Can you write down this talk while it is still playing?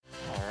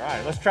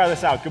right, let's try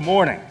this out. Good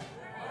morning.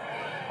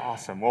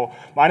 Awesome. Well,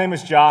 my name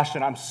is Josh,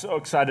 and I'm so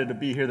excited to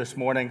be here this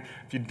morning.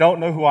 If you don't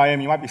know who I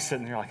am, you might be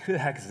sitting there like, who the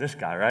heck is this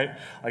guy, right?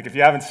 Like, if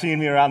you haven't seen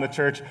me around the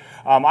church,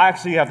 I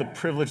actually have the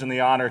privilege and the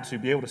honor to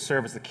be able to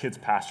serve as the kids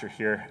pastor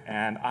here,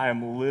 and I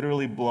am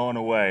literally blown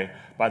away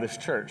by this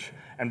church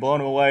and blown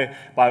away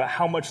by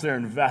how much they're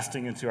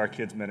investing into our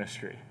kids'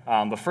 ministry.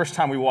 The first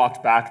time we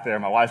walked back there,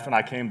 my wife and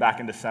I came back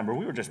in December,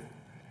 we were just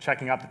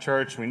checking out the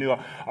church. We knew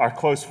our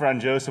close friend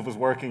Joseph was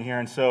working here,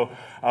 and so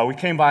we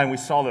came by and we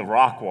saw the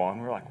rock wall, and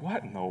we were like,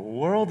 what in the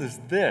world is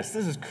this?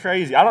 This is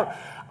crazy. I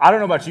don't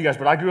know about you guys,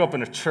 but I grew up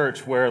in a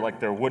church where like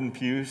there were wooden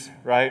pews,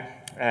 right?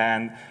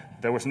 And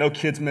there was no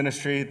kids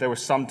ministry. There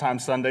was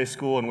sometimes Sunday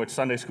school, in which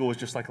Sunday school was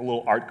just like a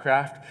little art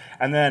craft.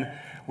 And then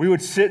we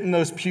would sit in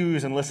those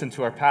pews and listen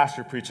to our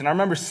pastor preach. And I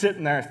remember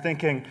sitting there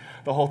thinking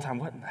the whole time,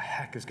 what in the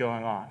heck is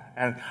going on?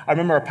 And I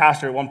remember our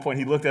pastor at one point,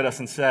 he looked at us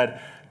and said,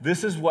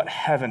 this is what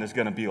heaven is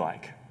going to be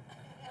like.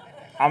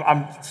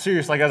 I'm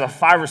serious. Like as a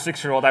 5 or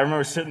 6 year old, I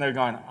remember sitting there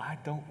going, I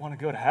don't want to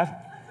go to heaven.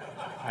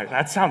 Like,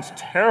 that sounds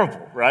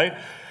terrible, right?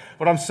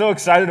 What I'm so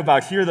excited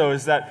about here, though,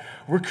 is that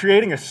we're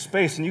creating a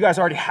space, and you guys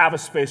already have a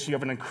space. You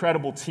have an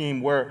incredible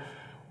team where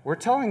we're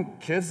telling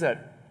kids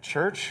that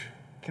church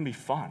can be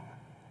fun,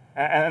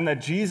 and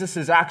that Jesus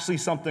is actually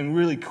something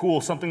really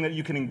cool, something that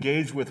you can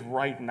engage with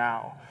right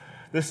now.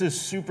 This is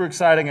super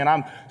exciting, and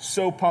I'm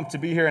so pumped to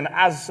be here. And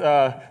as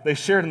they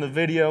shared in the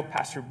video,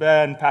 Pastor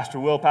Ben, Pastor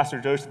Will,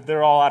 Pastor Joseph,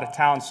 they're all out of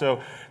town,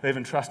 so they've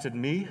entrusted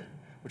me,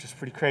 which is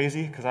pretty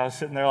crazy, because I was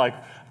sitting there like,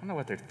 I don't know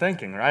what they're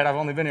thinking, right? I've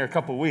only been here a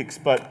couple weeks,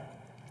 but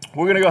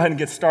we're going to go ahead and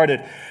get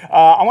started.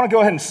 I want to go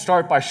ahead and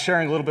start by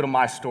sharing a little bit of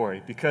my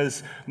story,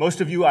 because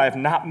most of you I have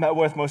not met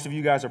with. Most of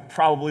you guys are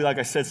probably, like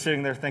I said,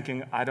 sitting there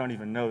thinking, I don't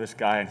even know this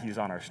guy, and he's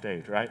on our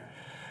stage, right?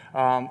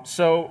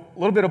 So a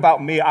little bit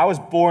about me. I was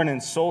born in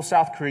Seoul,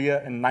 South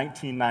Korea in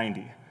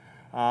 1990.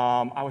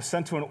 I was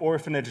sent to an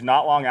orphanage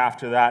not long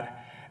after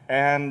that,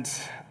 and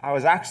I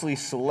was actually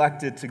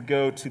selected to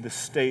go to the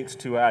States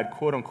to add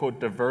quote-unquote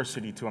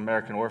diversity to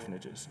American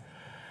orphanages.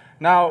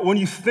 Now, when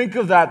you think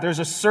of that, there's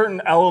a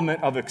certain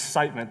element of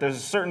excitement. There's a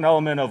certain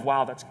element of,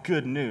 wow, that's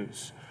good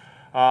news.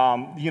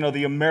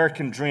 The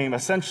American dream.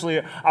 Essentially,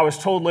 I was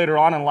told later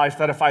on in life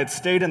that if I had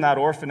stayed in that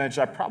orphanage,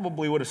 I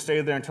probably would have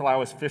stayed there until I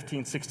was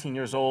 15, 16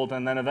 years old,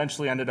 and then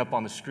eventually ended up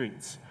on the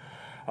streets,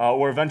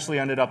 or eventually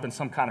ended up in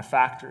some kind of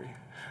factory.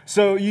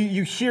 So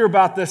you hear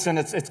about this, and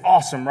it's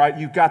awesome, right?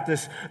 You've got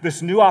this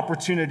new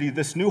opportunity,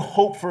 this new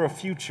hope for a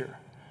future.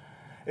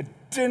 It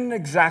didn't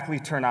exactly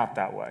turn out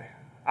that way.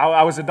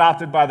 I was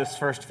adopted by this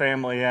first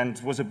family and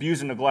was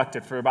abused and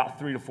neglected for about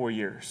 3 to 4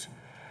 years.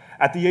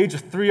 At the age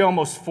of 3,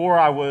 almost 4,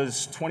 I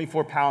was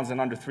 24 pounds and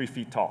under 3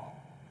 feet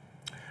tall.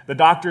 The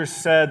doctors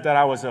said that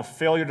I was a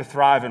failure to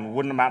thrive and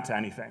wouldn't amount to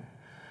anything.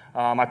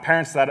 My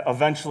parents that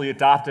eventually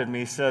adopted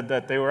me said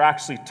that they were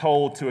actually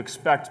told to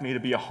expect me to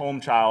be a home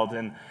child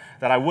and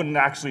that I wouldn't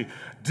actually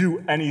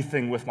do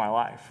anything with my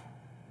life.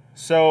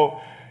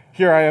 So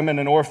here I am in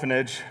an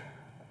orphanage,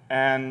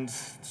 and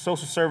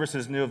social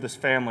services knew of this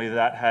family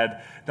that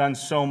had done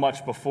so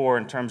much before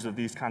in terms of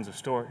these kinds of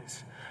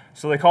stories.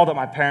 So they called up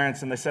my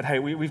parents and they said, hey,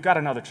 we've got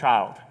another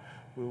child.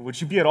 Would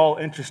you be at all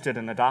interested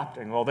in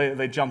adopting? Well,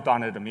 they jumped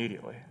on it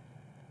immediately.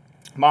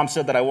 Mom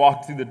said that I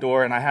walked through the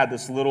door and I had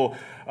this little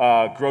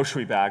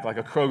grocery bag, like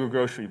a Kroger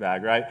grocery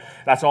bag, right?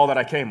 That's all that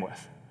I came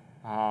with.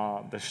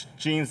 The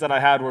jeans that I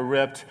had were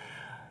ripped.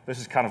 This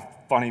is kind of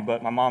funny,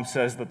 but my mom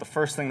says that the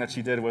first thing that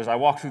she did was I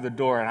walked through the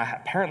door and I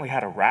apparently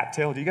had a rat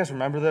tail. Do you guys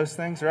remember those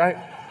things, right?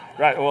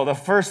 Right, well, the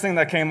first thing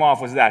that came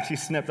off was that. She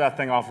snipped that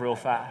thing off real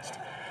fast.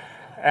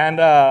 And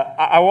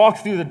I walked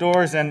through the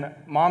doors, and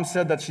Mom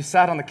said that she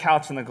sat on the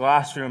couch in the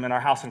glass room in our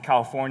house in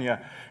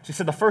California. She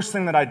said the first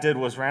thing that I did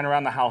was ran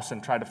around the house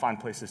and tried to find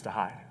places to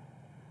hide.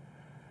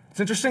 It's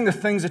interesting the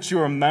things that you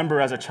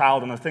remember as a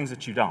child and the things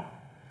that you don't.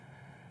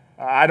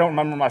 I don't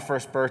remember my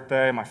first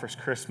birthday, my first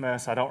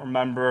Christmas. I don't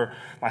remember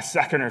my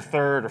second or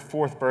third or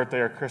fourth birthday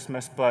or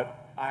Christmas,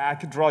 but I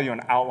could draw you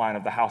an outline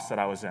of the house that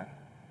I was in.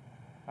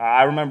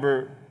 I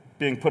remember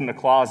being put in a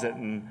closet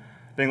and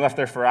being left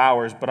there for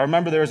hours, but I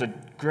remember there was a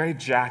gray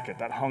jacket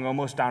that hung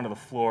almost down to the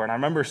floor, and I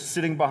remember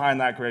sitting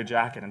behind that gray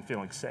jacket and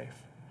feeling safe.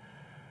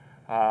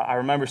 I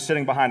remember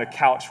sitting behind a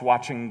couch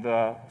watching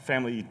the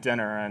family eat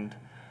dinner and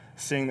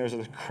seeing there's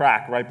a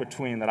crack right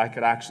between that I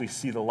could actually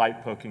see the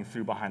light poking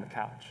through behind the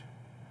couch.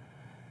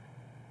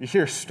 You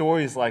hear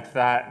stories like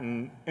that,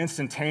 and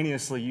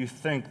instantaneously you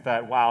think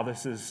that, wow,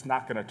 this is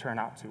not going to turn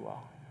out too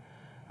well.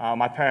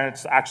 My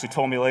parents actually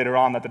told me later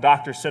on that the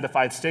doctor said if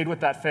I had stayed with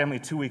that family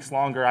 2 weeks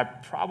longer, I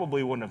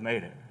probably wouldn't have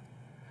made it.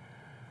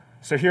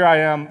 So here I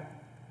am,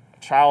 a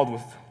child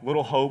with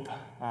little hope,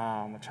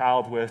 a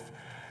child with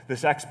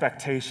this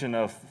expectation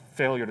of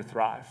failure to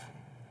thrive.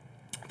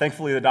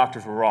 Thankfully, the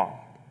doctors were wrong.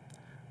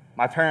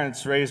 My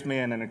parents raised me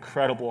in an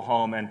incredible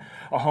home, and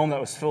a home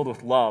that was filled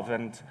with love.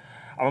 And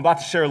I'm about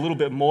to share a little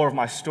bit more of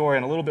my story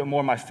and a little bit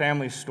more of my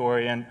family's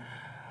story. And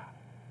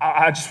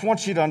I just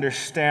want you to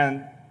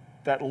understand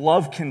that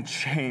love can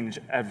change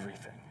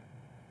everything.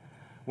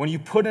 When you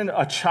put in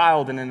a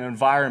child in an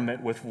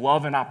environment with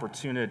love and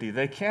opportunity,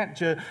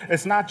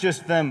 it's not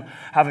just them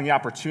having the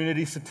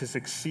opportunity to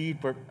succeed,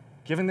 but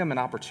giving them an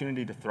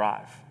opportunity to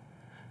thrive.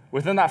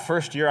 Within that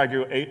first year, I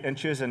grew 8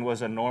 inches and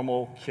was a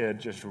normal kid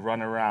just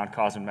running around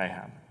causing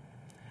mayhem.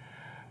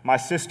 My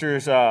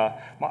sisters,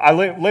 I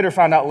later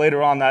found out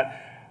later on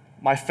that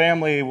my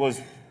family was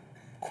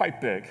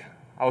quite big.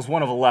 I was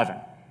one of 11.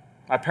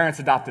 My parents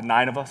adopted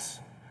 9 of us.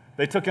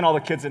 They took in all the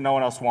kids that no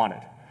one else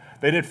wanted.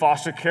 They did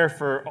foster care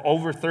for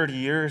over 30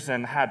 years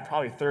and had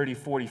probably 30,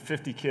 40,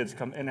 50 kids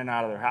come in and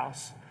out of their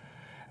house.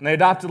 And they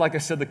adopted, like I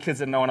said, the kids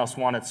that no one else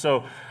wanted.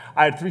 So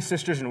I had 3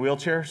 sisters in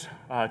wheelchairs,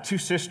 2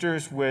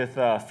 sisters with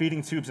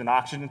feeding tubes and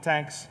oxygen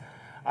tanks.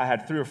 I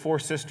had 3 or 4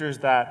 sisters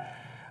that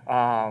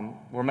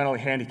were mentally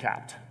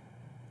handicapped.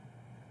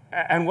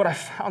 And what I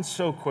found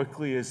so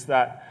quickly is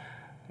that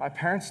my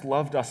parents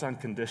loved us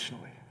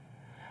unconditionally.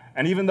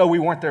 And even though we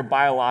weren't their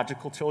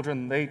biological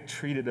children, they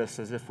treated us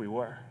as if we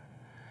were.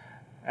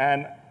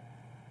 And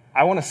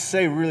I want to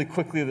say really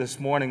quickly this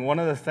morning, one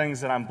of the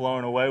things that I'm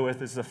blown away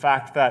with is the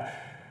fact that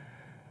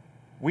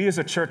we as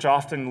a church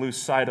often lose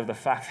sight of the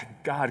fact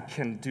that God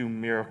can do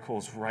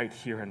miracles right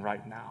here and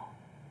right now.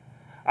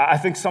 I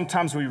think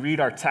sometimes we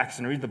read our text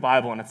and read the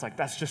Bible, and it's like,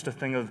 that's just a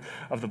thing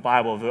of the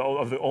Bible,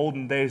 of the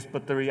olden days.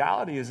 But the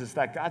reality is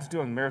that God's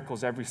doing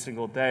miracles every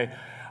single day.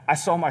 I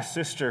saw my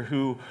sister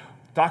who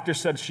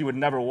doctors said she would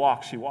never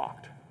walk. She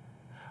walked.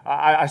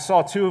 I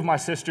saw 2 of my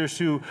sisters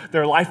who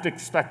their life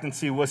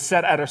expectancy was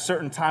set at a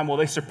certain time. Well,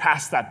 they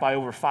surpassed that by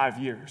over 5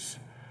 years.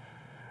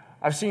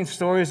 I've seen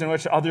stories in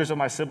which others of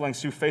my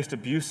siblings who faced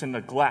abuse and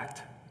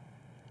neglect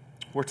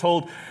were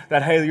told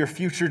that, hey, your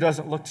future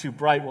doesn't look too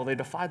bright. Well, they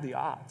defied the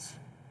odds.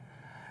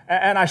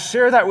 And I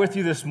share that with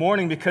you this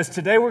morning because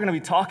today we're going to be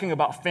talking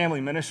about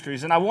family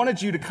ministries. And I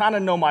wanted you to kind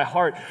of know my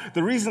heart.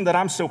 The reason that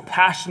I'm so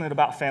passionate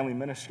about family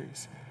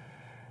ministries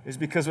is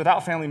because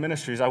without family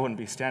ministries, I wouldn't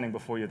be standing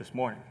before you this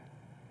morning.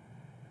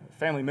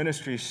 Family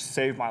ministries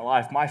saved my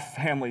life. My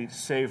family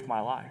saved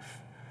my life.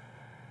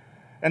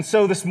 And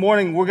so this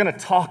morning, we're going to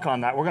talk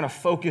on that. We're going to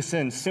focus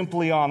in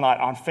simply on that,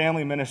 on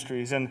family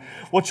ministries. And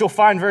what you'll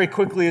find very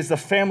quickly is the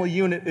family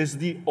unit is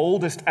the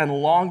oldest and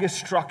longest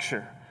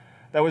structure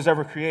that was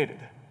ever created.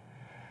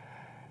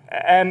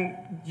 And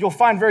you'll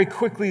find very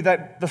quickly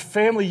that the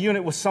family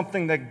unit was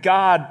something that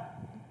God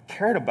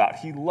cared about.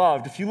 He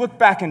loved. If you look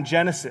back in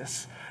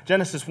Genesis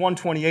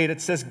 1:28,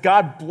 it says,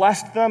 God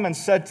blessed them and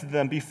said to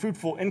them, be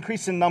fruitful,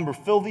 increase in number,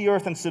 fill the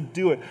earth and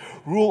subdue it.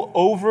 Rule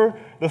over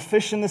the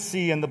fish in the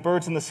sea and the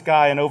birds in the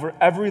sky and over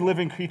every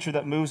living creature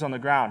that moves on the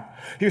ground.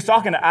 He was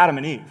talking to Adam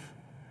and Eve.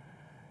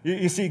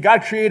 You see,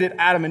 God created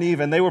Adam and Eve,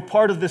 and they were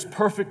part of this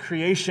perfect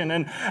creation.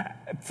 And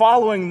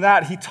following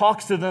that, he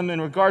talks to them in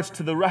regards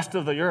to the rest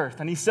of the earth.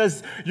 And he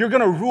says, you're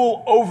going to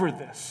rule over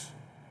this.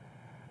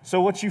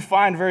 So what you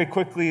find very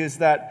quickly is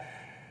that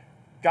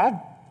God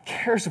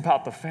cares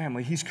about the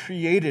family. He's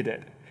created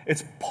it.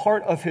 It's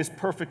part of his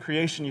perfect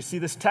creation. You see,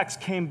 this text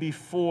came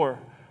before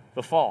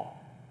the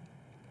fall.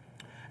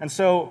 And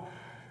so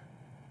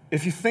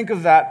if you think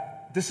of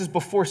that, this is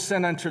before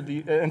sin entered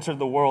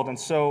the world. And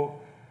so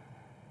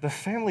the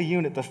family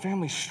unit, the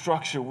family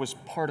structure was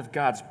part of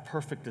God's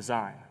perfect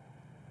design.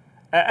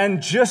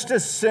 And just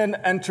as sin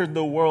entered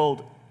the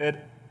world, it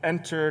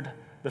entered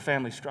the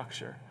family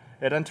structure.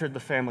 It entered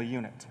the family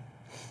unit.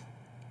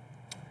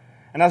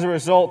 And as a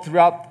result,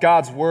 throughout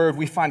God's word,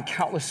 we find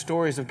countless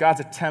stories of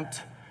God's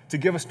attempt to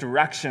give us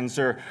directions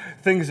or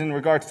things in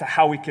regards to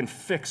how we can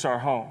fix our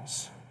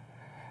homes.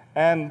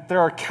 And there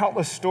are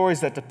countless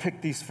stories that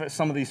depict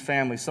some of these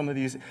families, some of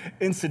these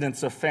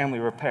incidents of family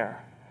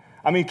repair.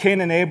 I mean, Cain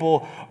and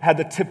Abel had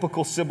the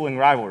typical sibling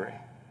rivalry.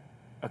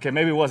 Okay,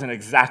 maybe it wasn't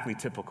exactly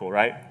typical,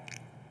 right?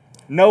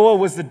 Noah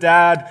was the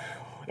dad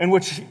in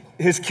which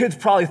his kids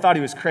probably thought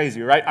he was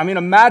crazy, right? I mean,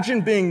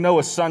 imagine being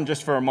Noah's son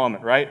just for a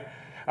moment, right?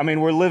 I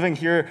mean, we're living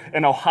here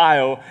in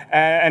Ohio,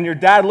 and your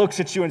dad looks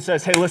at you and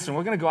says, hey, listen,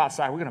 we're going to go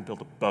outside. We're going to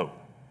build a boat.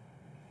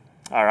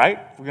 All right?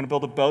 We're going to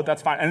build a boat.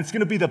 That's fine. And it's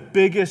going to be the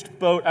biggest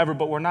boat ever,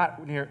 but we're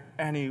not near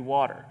any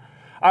water.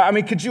 I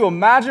mean, could you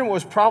imagine what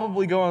was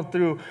probably going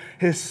through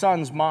his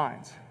son's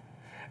mind?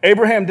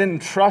 Abraham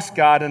didn't trust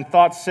God and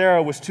thought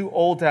Sarah was too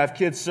old to have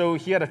kids, so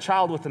he had a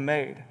child with a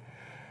maid.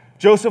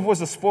 Joseph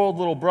was a spoiled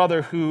little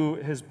brother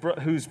whose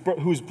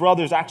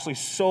brothers actually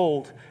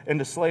sold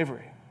into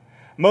slavery.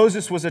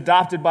 Moses was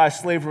adopted by a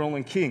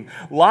slave-ruling king.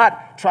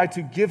 Lot tried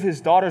to give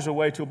his daughters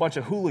away to a bunch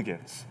of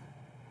hooligans.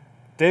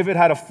 David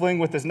had a fling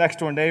with his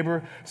next-door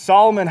neighbor.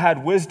 Solomon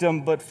had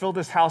wisdom, but filled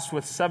his house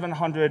with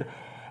 700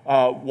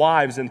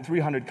 wives and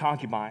 300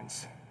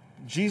 concubines.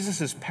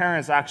 Jesus'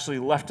 parents actually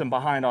left him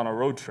behind on a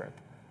road trip.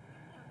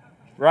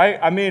 Right?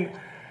 I mean,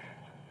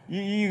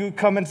 you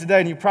come in today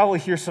and you probably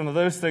hear some of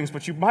those things,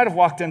 but you might have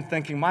walked in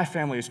thinking, my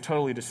family is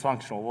totally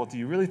dysfunctional. Well, do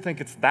you really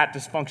think it's that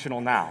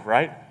dysfunctional now,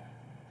 right?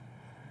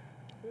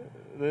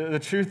 The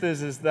truth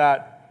is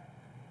that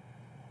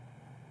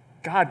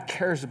God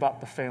cares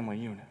about the family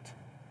unit.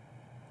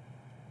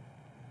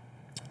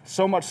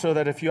 So much so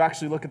that if you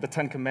actually look at the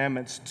Ten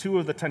Commandments, 2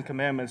 of the Ten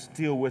Commandments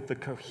deal with the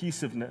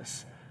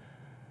cohesiveness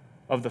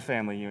of the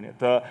family unit.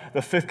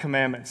 The fifth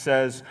commandment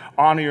says,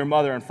 honor your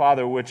mother and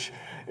father, which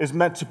is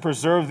meant to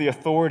preserve the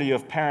authority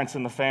of parents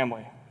in the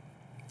family.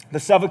 The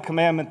seventh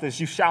commandment is,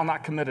 you shall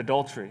not commit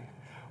adultery,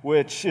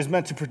 which is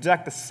meant to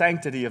protect the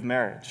sanctity of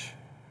marriage.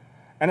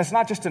 And it's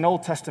not just an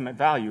Old Testament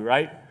value,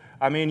 right?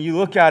 I mean, you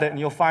look at it and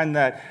you'll find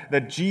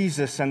that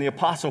Jesus and the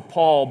Apostle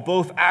Paul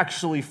both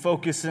actually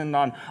focus in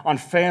on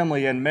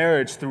family and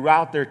marriage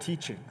throughout their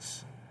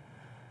teachings.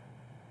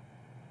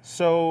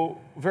 So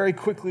very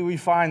quickly we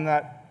find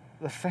that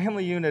the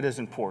family unit is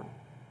important.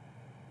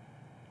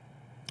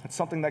 It's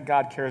something that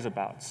God cares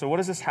about. So what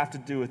does this have to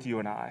do with you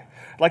and I?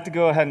 I'd like to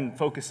go ahead and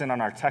focus in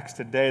on our text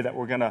today that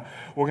we're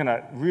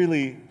gonna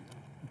really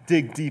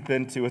dig deep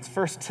into. It's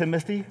 1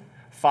 Timothy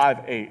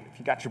 5:8. If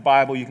you got your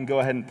Bible, you can go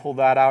ahead and pull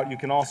that out. You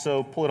can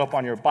also pull it up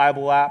on your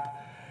Bible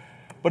app.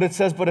 But it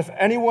says, but if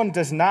anyone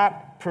does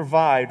not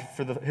provide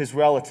for his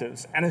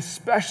relatives, and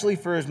especially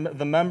for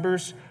the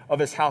members of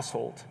his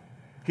household,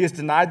 he has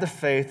denied the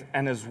faith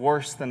and is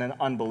worse than an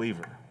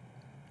unbeliever.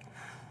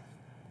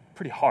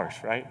 Pretty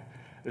harsh, right?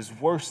 Is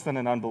worse than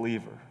an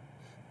unbeliever.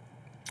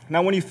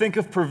 Now, when you think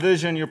of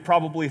provision, you're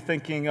probably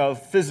thinking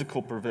of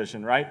physical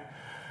provision, right?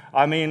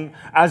 I mean,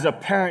 as a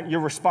parent, your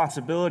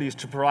responsibility is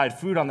to provide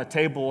food on the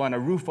table and a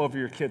roof over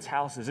your kids'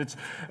 houses,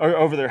 or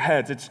over their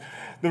heads. It's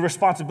the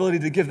responsibility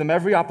to give them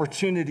every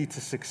opportunity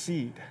to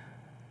succeed.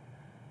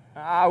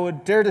 I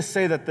would dare to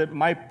say that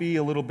might be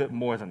a little bit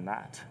more than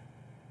that.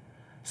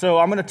 So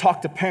I'm going to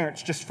talk to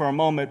parents just for a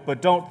moment,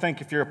 but don't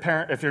think if you're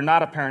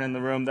not a parent in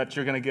the room that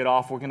you're going to get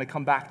off. We're going to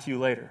come back to you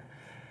later.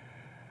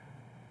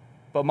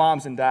 But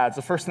moms and dads,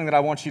 the first thing that I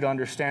want you to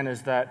understand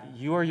is that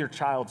you are your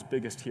child's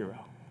biggest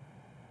hero.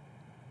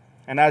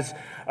 And as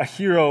a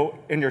hero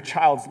in your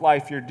child's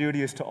life, your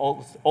duty is to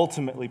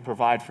ultimately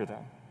provide for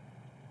them.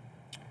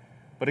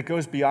 But it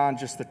goes beyond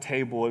just the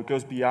table. It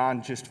goes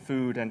beyond just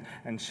food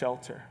and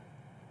shelter.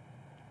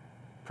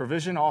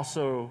 Provision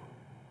also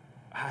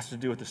has to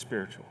do with the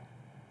spiritual.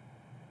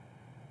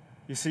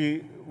 You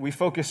see, we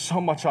focus so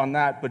much on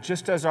that, but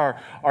just as our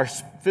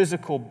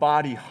physical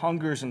body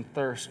hungers and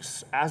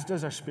thirsts, as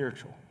does our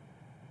spiritual.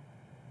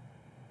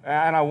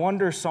 And I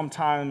wonder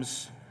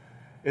sometimes,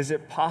 is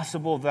it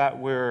possible that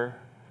we're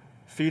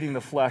feeding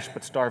the flesh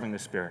but starving the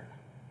spirit?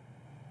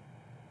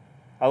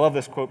 I love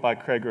this quote by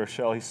Craig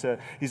Rochelle. He said,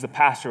 he's the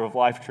pastor of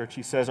Life Church.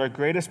 He says, our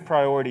greatest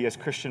priority as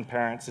Christian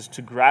parents is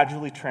to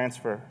gradually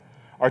transfer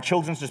our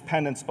children's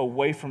dependence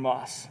away from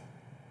us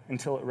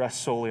until it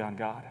rests solely on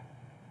God.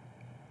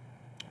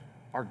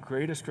 Our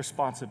greatest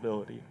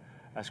responsibility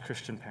as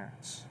Christian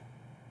parents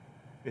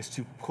is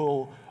to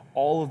pull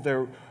all of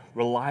their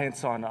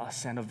reliance on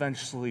us and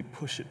eventually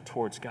push it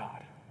towards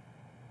God.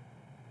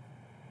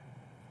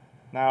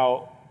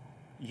 Now,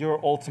 your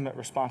ultimate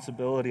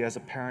responsibility as a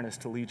parent is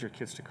to lead your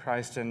kids to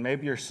Christ, and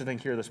maybe you're sitting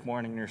here this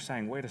morning and you're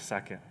saying, wait a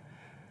second,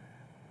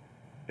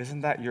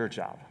 isn't that your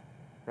job,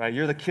 right?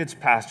 You're the kids'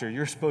 pastor.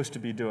 You're supposed to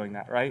be doing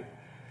that, right?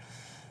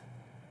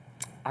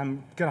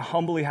 I'm going to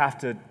humbly have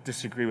to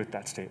disagree with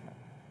that statement.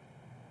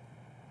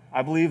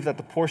 I believe that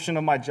the portion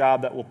of my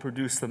job that will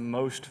produce the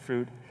most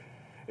fruit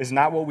is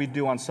not what we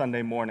do on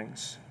Sunday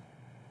mornings,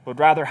 but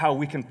rather how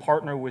we can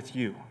partner with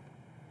you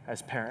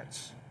as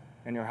parents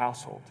in your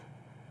household.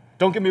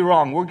 Don't get me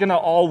wrong, we're going to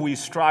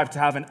always strive to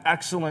have an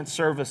excellent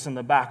service in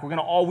the back. We're going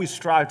to always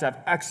strive to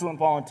have excellent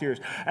volunteers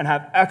and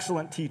have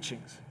excellent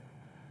teachings.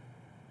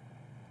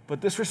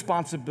 But this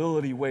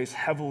responsibility weighs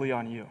heavily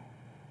on you.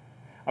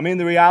 I mean,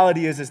 the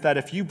reality is that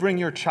if you bring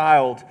your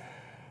child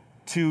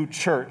to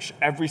church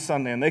every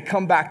Sunday, and they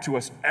come back to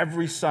us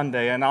every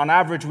Sunday, and on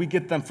average, we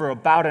get them for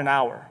about an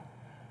hour.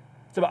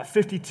 It's about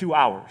 52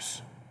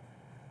 hours.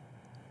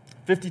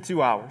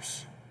 52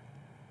 hours.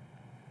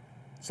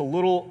 It's a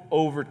little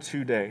over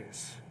 2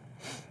 days.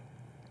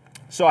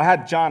 So I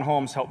had John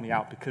Holmes help me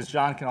out because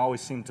John can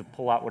always seem to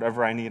pull out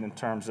whatever I need in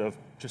terms of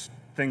just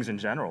things in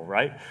general,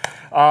 right?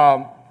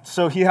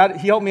 So he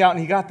helped me out, and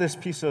he got this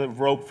piece of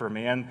rope for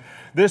me. And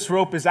this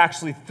rope is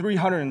actually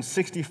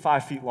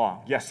 365 feet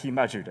long. Yes, he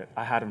measured it.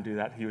 I had him do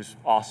that. He was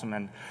awesome,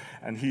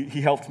 and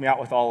he helped me out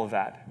with all of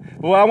that.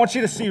 But what I want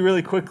you to see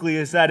really quickly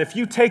is that if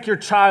you take your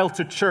child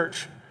to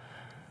church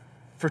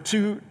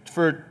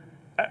for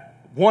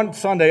one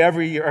Sunday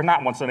every year, or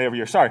not one Sunday every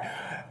year, sorry,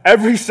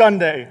 every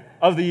Sunday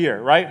of the year,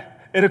 right?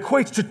 It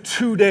equates to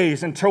 2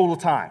 days in total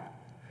time.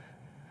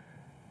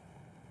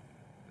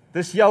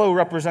 This yellow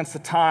represents the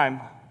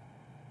time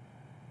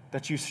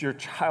that your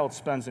child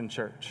spends in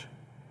church.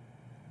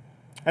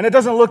 And it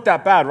doesn't look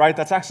that bad, right?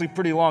 That's actually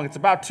pretty long. It's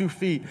about 2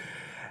 feet.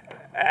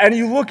 And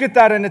you look at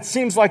that and it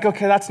seems like,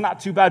 okay, that's not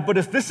too bad. But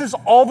if this is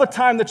all the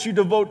time that you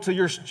devote to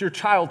your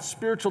child's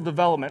spiritual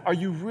development, are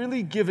you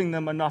really giving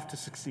them enough to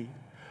succeed?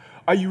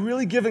 Are you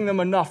really giving them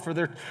enough for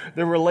their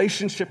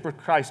relationship with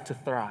Christ to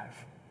thrive?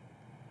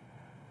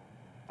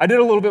 I did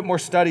a little bit more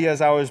study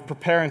as I was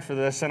preparing for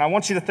this, and I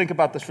want you to think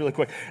about this really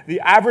quick. The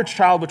average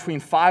child between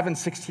 5 and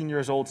 16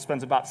 years old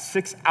spends about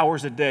 6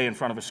 hours a day in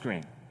front of a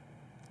screen.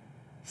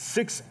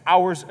 6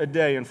 hours a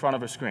day in front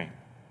of a screen.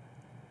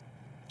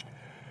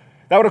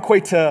 That would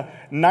equate to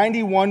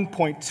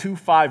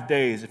 91.25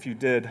 days if you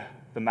did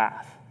the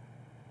math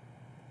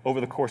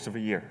over the course of a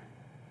year.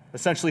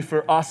 Essentially,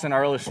 for us in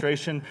our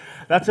illustration,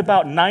 that's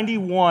about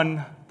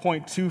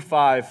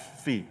 91.25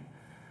 feet.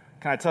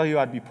 Can I tell you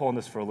I'd be pulling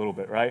this for a little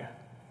bit, right?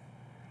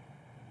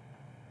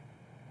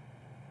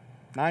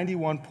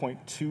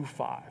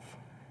 91.25.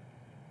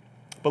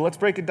 But let's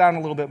break it down a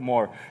little bit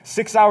more.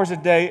 6 hours a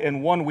day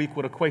in 1 week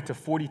would equate to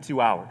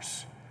 42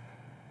 hours.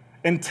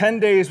 In 10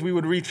 days, we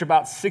would reach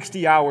about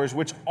 60 hours,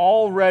 which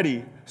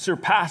already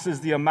surpasses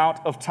the amount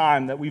of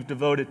time that we've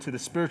devoted to the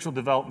spiritual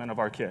development of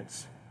our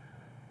kids.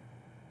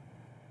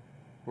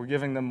 We're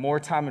giving them more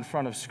time in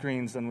front of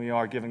screens than we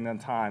are giving them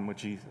time with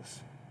Jesus.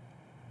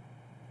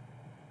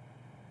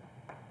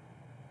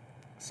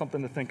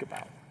 Something to think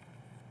about.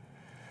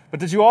 But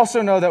did you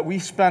also know that we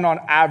spend on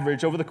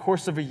average over the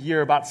course of a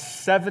year about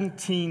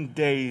 17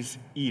 days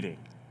eating?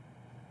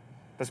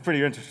 That's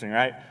pretty interesting,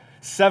 right?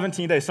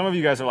 17 days. Some of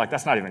you guys are like,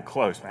 that's not even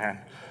close, man.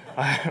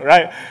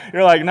 Right?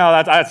 You're like, no,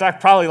 that's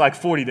probably like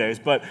 40 days.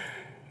 But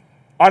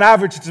on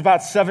average, it's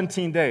about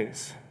 17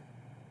 days.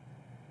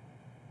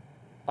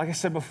 Like I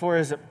said before,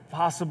 is it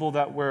possible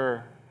that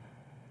we're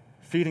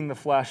feeding the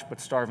flesh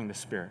but starving the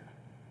spirit?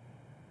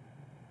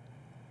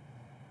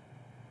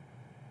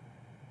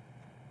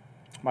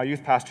 My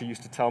youth pastor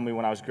used to tell me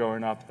when I was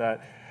growing up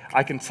that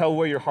I can tell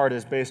where your heart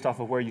is based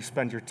off of where you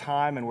spend your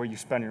time and where you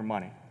spend your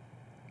money.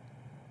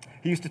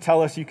 He used to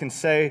tell us you can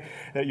say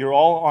that you're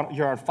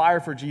on fire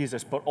for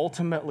Jesus, but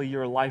ultimately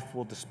your life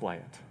will display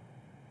it.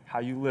 How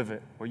you live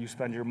it, where you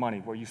spend your money,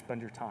 where you spend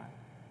your time.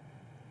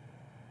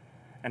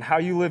 And how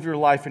you live your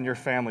life and your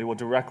family will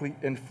directly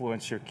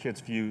influence your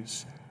kids'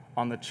 views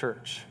on the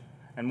church,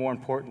 and more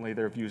importantly,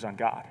 their views on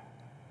God.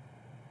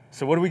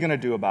 So what are we going to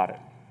do about it?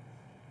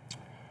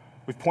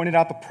 We've pointed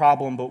out the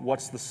problem, but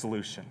what's the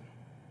solution?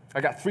 I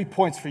got 3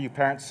 points for you,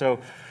 parents, so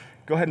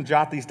go ahead and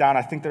jot these down.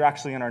 I think they're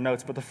actually in our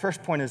notes, but the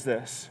first point is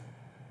this.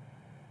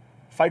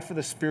 Fight for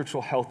the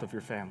spiritual health of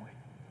your family.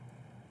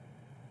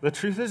 The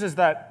truth is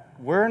that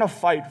we're in a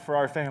fight for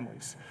our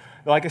families.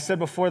 Like I said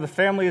before, the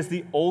family is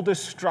the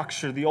oldest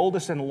structure, the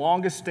oldest and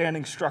longest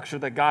standing structure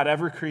that God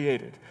ever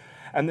created.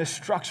 And this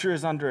structure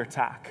is under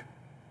attack.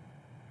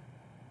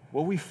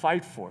 Will we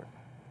fight for it?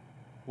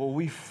 Will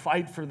we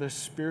fight for the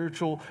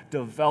spiritual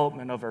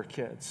development of our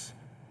kids?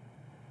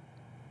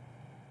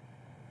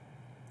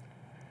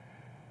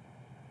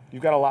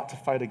 You've got a lot to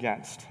fight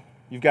against.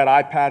 You've got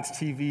iPads,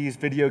 TVs,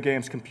 video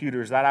games,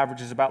 computers. That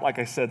averages about, like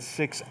I said,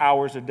 6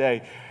 hours a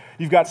day.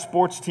 You've got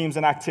sports teams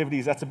and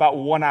activities. That's about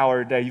 1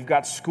 hour a day. You've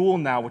got school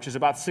now, which is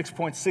about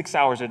 6.6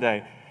 hours a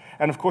day.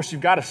 And, of course,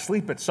 you've got to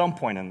sleep at some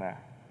point in there.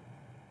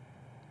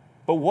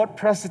 But what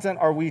precedent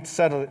are we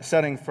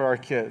setting for our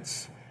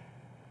kids?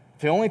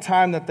 The only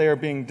time that they are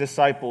being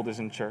discipled is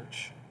in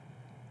church.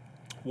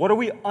 What are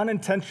we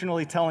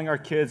unintentionally telling our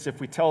kids if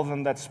we tell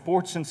them that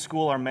sports and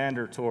school are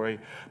mandatory,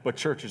 but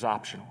church is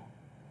optional?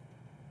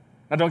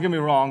 Now, don't get me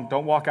wrong.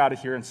 Don't walk out of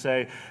here and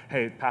say,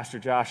 hey, Pastor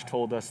Josh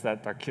told us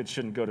that our kids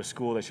shouldn't go to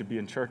school, they should be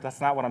in church.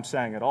 That's not what I'm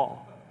saying at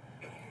all.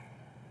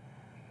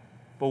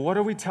 But what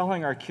are we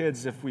telling our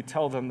kids if we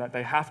tell them that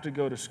they have to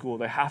go to school,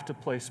 they have to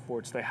play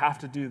sports, they have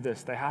to do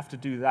this, they have to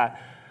do that,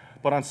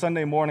 but on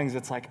Sunday mornings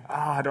it's like,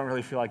 I don't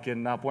really feel like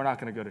getting up, we're not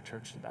going to go to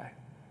church today?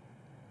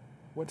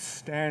 What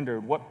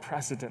standard, what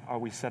precedent are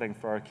we setting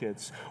for our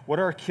kids? What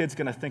are our kids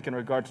going to think in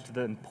regards to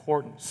the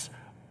importance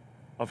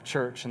of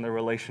church and their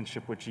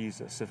relationship with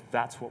Jesus, if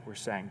that's what we're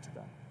saying to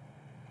them?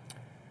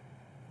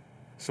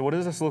 So what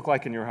does this look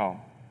like in your home?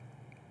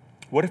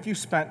 What if you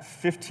spent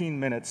 15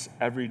 minutes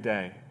every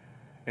day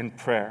in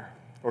prayer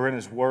or in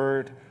His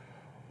Word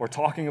or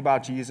talking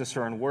about Jesus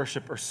or in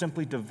worship or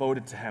simply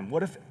devoted to Him?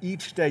 What if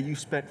each day you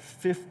spent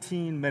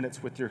 15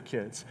 minutes with your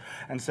kids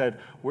and said,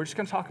 we're just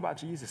going to talk about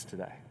Jesus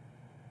today?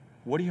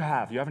 What do you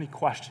have? Do you have any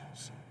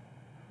questions?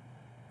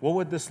 What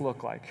would this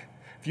look like?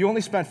 If you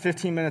only spent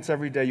 15 minutes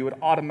every day, you would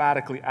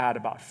automatically add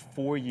about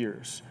 4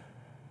 days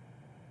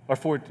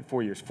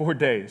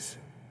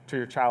to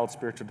your child's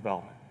spiritual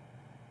development.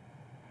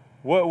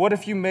 What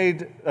if you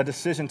made a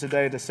decision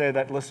today to say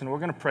that, listen, we're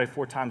going to pray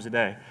 4 times a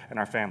day in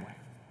our family,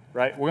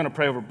 right? We're going to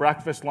pray over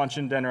breakfast, lunch,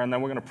 and dinner, and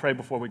then we're going to pray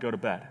before we go to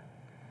bed.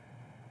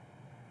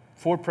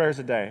 4 prayers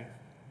a day,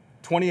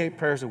 28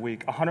 prayers a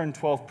week,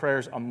 112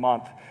 prayers a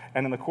month,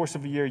 and in the course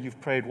of a year, you've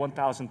prayed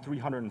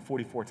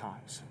 1,344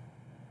 times.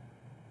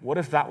 What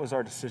if that was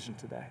our decision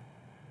today?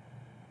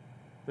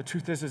 The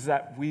truth is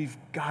that we've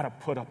got to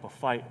put up a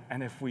fight,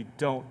 and if we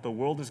don't, the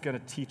world is going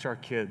to teach our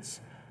kids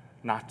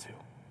not to.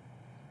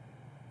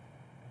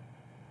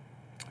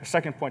 Our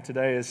second point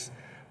today is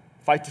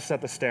fight to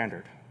set the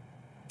standard.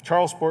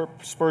 Charles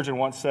Spurgeon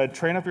once said,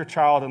 train up your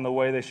child in the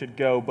way they should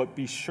go, but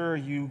be sure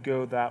you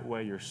go that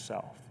way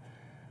yourself.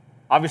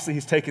 Obviously,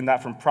 he's taking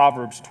that from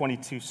Proverbs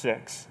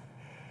 22:6.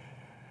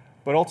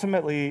 But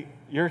ultimately,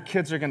 your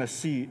kids are going to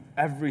see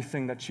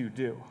everything that you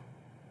do.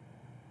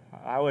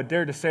 I would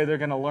dare to say they're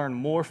going to learn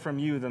more from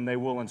you than they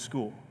will in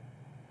school.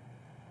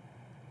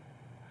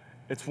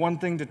 It's one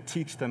thing to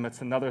teach them,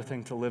 it's another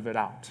thing to live it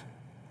out.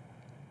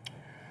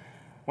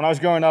 When I was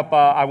growing up,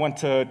 I went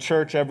to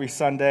church every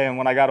Sunday, and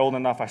when I got old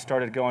enough, I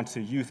started going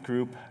to youth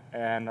group,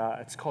 and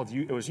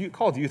it was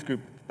called youth group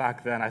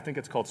back then. I think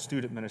it's called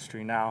student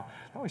ministry now.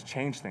 They always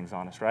change things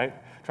on us, right?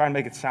 Try and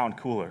make it sound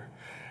cooler.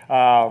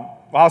 I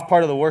was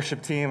part of the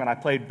worship team, and I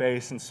played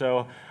bass, and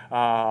so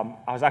I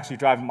was actually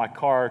driving my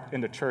car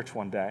into church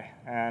one day,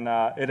 and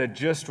it had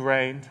just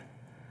rained,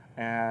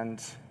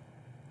 and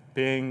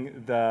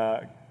being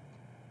the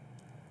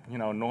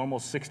normal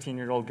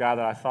 16-year-old guy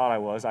that I thought I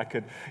was, I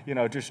could,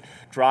 just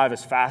drive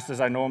as fast as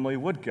I normally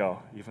would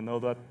go, even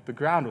though the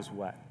ground was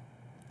wet.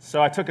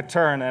 So I took a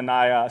turn, and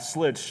I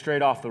slid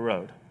straight off the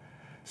road,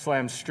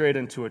 slammed straight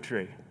into a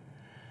tree.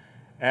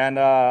 And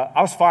I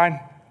was fine.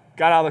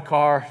 Got out of the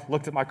car,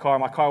 looked at my car.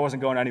 My car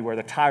wasn't going anywhere.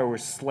 The tire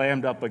was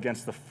slammed up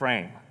against the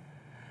frame.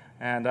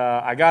 And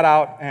I got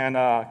out and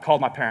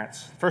called my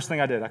parents. First thing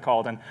I did, I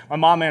called, and my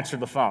mom answered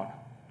the phone.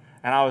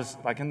 And I was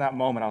like, in that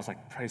moment, I was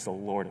like, praise the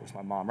Lord, it was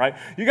my mom, right?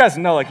 You guys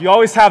know, you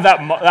always have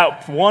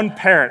that one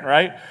parent,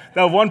 right?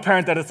 That one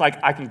parent that it's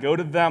like, I can go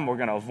to them, we're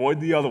going to avoid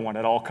the other one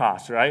at all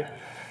costs, right?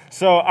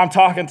 So I'm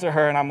talking to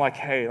her, and I'm like,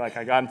 hey,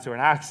 I got into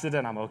an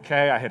accident, I'm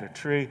okay, I hit a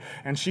tree.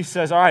 And she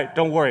says, all right,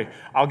 don't worry,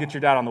 I'll get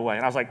your dad on the way.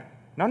 And I was like,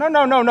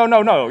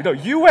 no,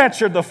 you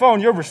answered the phone,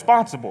 you're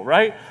responsible,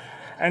 right?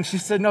 And she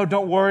said, no,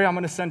 don't worry, I'm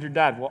going to send your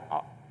dad.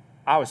 Well,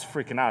 I was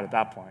freaking out at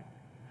that point.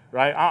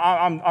 Right?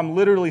 I'm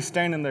literally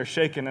standing there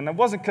shaking, and it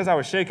wasn't because I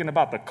was shaking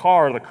about the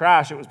car or the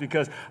crash, it was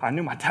because I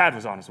knew my dad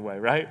was on his way,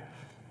 right?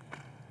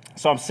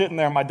 So I'm sitting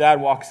there, and my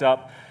dad walks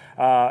up,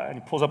 and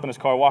he pulls up in his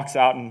car, walks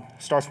out, and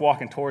starts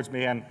walking towards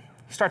me, and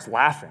he starts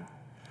laughing.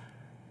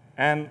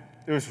 And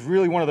it was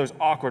really one of those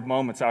awkward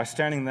moments. I was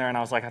standing there, and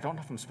I was like, I don't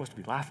know if I'm supposed to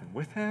be laughing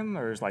with him,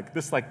 or is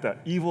this the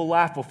evil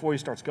laugh before he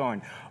starts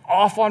going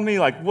off on me?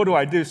 What do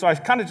I do? So I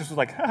kind of just was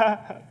like,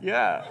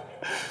 yeah,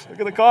 look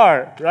at the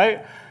car,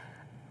 right?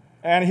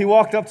 And he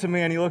walked up to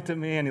me, and he looked at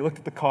me, and he looked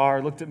at the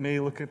car, looked at me,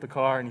 looked at the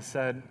car, and he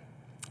said,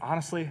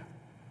 honestly,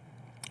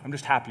 I'm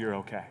just happy you're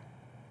okay.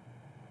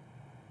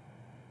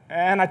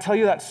 And I tell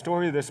you that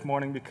story this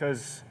morning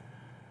because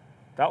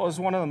that was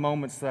one of the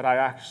moments that I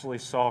actually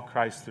saw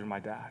Christ through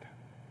my dad.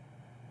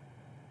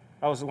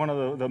 That was one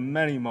of the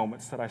many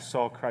moments that I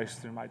saw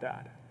Christ through my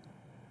dad.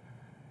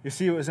 You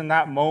see, it was in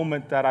that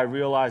moment that I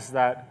realized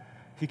that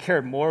he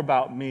cared more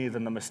about me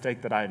than the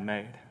mistake that I had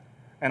made.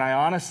 And I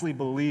honestly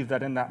believe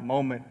that in that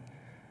moment,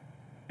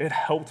 it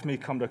helped me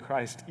come to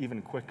Christ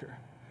even quicker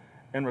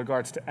in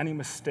regards to any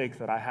mistake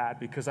that I had,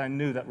 because I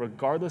knew that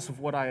regardless of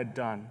what I had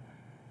done,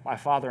 my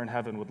Father in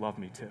heaven would love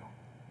me too.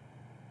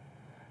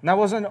 And that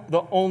wasn't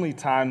the only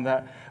time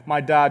that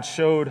my dad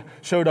showed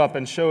up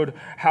and showed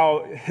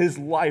how his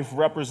life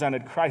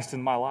represented Christ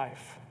in my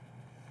life.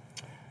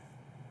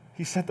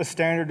 He set the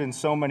standard in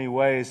so many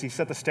ways. He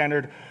set the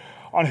standard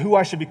on who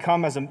I should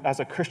become as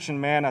a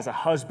Christian man, as a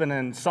husband,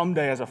 and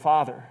someday as a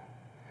father.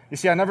 You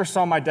see, I never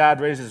saw my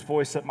dad raise his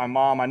voice at my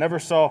mom. I never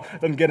saw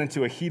them get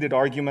into a heated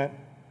argument.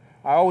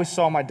 I always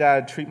saw my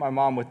dad treat my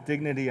mom with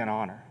dignity and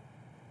honor.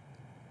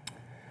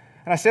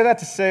 And I say that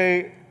to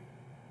say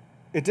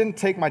it didn't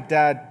take my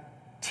dad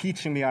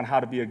teaching me on how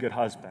to be a good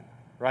husband,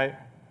 right?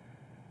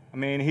 I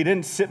mean, he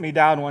didn't sit me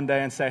down one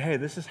day and say, hey,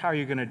 this is how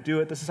you're going to do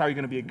it. This is how you're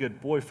going to be a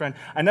good boyfriend.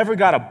 I never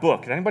got a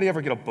book. Did anybody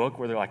ever get a book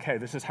where they're like, hey,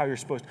 this is how you're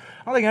supposed to?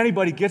 I don't think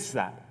anybody gets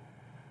that.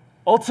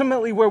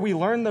 Ultimately, where we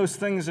learn those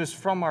things is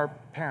from our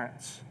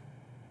parents,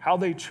 how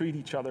they treat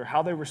each other,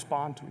 how they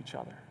respond to each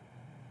other.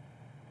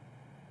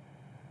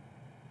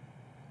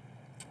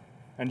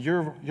 And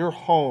your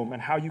home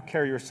and how you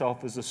carry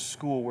yourself is a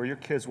school where your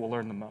kids will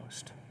learn the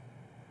most.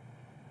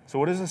 So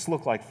what does this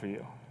look like for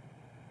you?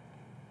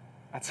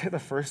 I'd say the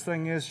first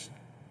thing is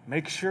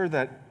make sure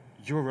that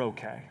you're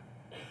okay.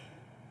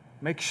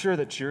 Make sure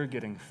that you're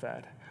getting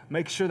fed.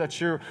 Make sure that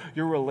your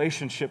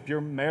relationship, your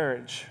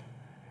marriage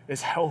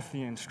is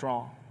healthy and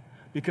strong.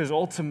 Because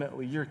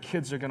ultimately, your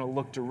kids are going to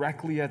look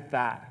directly at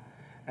that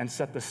and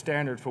set the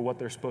standard for what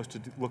they're supposed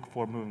to look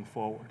for moving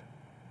forward.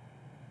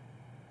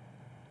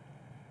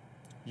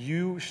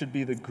 You should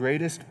be the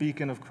greatest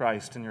beacon of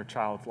Christ in your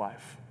child's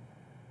life.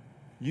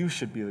 You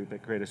should be the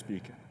greatest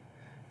beacon.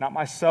 Not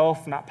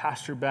myself, not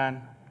Pastor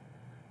Ben.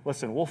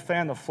 Listen, we'll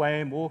fan the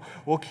flame,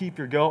 we'll keep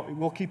you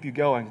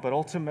going, but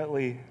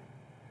ultimately,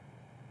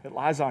 it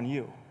lies on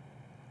you.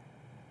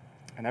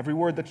 And every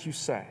word that you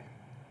say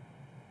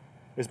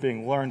is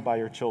being learned by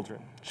your children.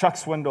 Chuck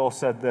Swindoll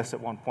said this at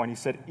one point. He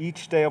said,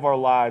 each day of our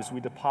lives we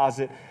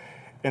deposit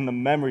in the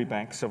memory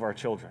banks of our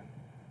children.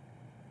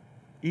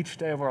 Each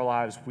day of our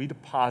lives we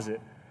deposit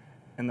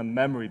in the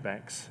memory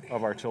banks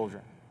of our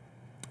children.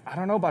 I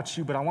don't know about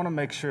you, but I want to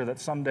make sure that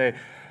someday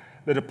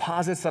the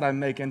deposits that I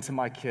make into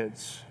my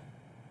kids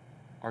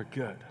are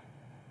good.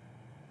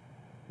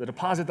 The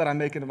deposit that I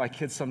make into my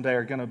kids someday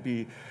are going to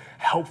be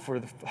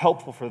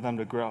helpful for them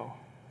to grow.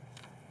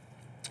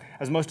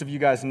 As most of you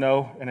guys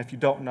know, and if you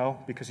don't know,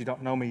 because you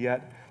don't know me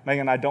yet,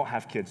 Megan and I don't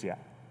have kids yet.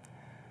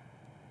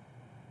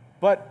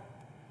 But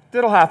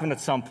It'll happen at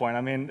some point.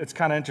 I mean, it's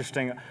kind of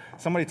interesting.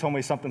 Somebody told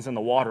me something's in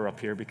the water up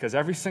here because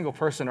every single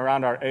person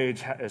around our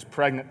age is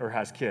pregnant or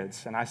has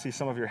kids. And I see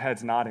some of your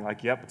heads nodding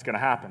like, yep, it's going to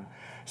happen.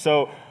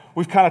 So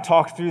we've kind of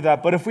talked through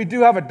that. But if we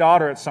do have a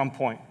daughter at some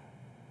point,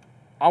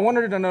 I want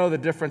her to know the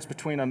difference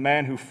between a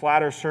man who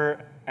flatters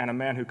her and a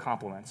man who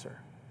compliments her.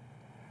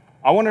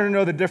 I want her to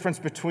know the difference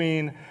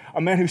between a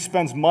man who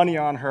spends money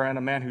on her and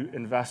a man who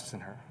invests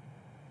in her.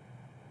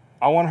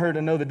 I want her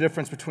to know the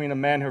difference between a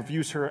man who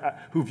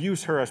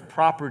views her as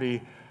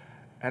property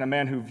and a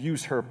man who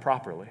views her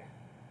properly.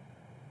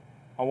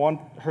 I want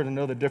her to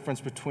know the difference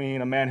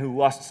between a man who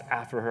lusts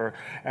after her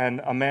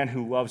and a man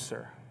who loves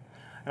her.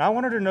 And I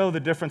want her to know the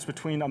difference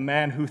between a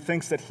man who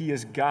thinks that he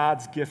is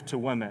God's gift to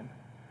women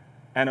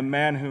and a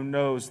man who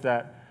knows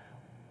that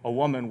a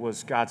woman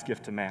was God's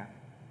gift to man.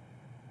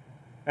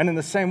 And in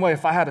the same way,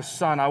 if I had a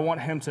son, I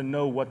want him to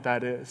know what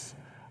that is.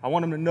 I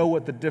want him to know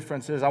what the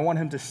difference is. I want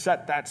him to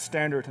set that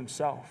standard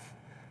himself.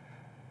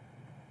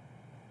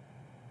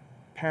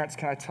 Parents,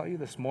 can I tell you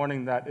this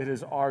morning that it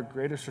is our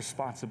greatest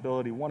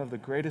responsibility, one of the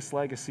greatest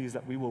legacies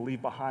that we will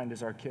leave behind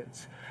is our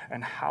kids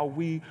and how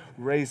we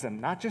raise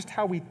them, not just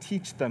how we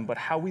teach them, but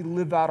how we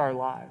live out our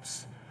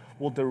lives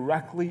will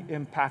directly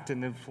impact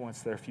and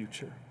influence their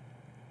future.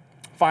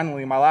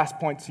 Finally, my last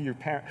point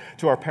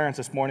to our parents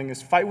this morning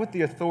is fight with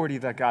the authority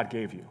that God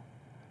gave you.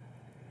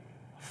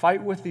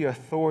 Fight with the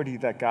authority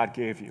that God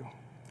gave you.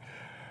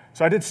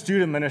 So I did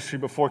student ministry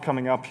before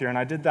coming up here, and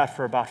I did that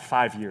for about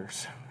 5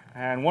 years.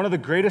 And one of the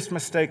greatest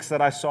mistakes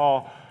that I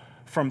saw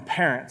from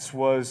parents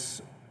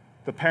was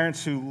the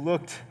parents who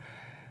looked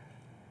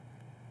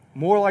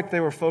more like they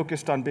were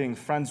focused on being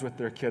friends with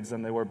their kids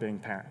than they were being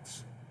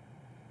parents.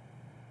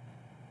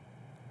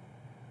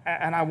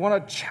 And I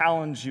want to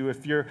challenge you,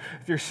 if you're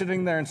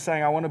sitting there and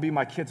saying, I want to be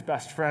my kid's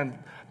best friend,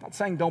 I'm not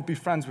saying don't be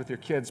friends with your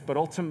kids, but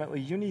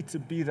ultimately you need to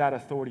be that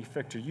authority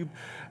figure.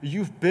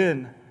 You've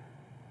been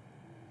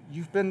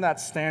that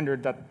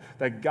standard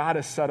that God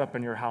has set up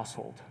in your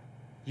household.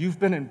 You've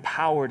been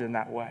empowered in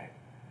that way.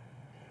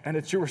 And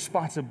it's your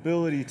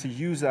responsibility to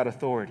use that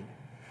authority.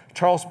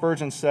 Charles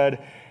Spurgeon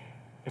said,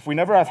 if we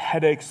never have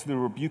headaches through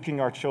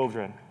rebuking our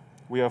children,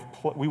 we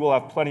will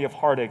have plenty of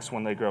heartaches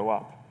when they grow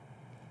up.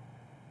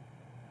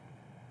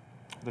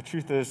 The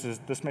truth is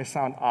this may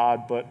sound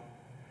odd, but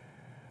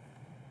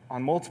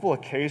on multiple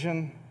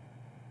occasions,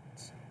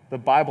 the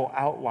Bible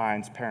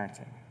outlines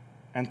parenting.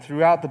 And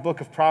throughout the book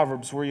of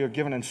Proverbs, where you're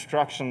given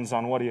instructions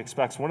on what he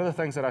expects, one of the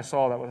things that I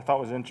saw that I thought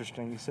was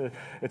interesting, he said,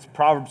 it's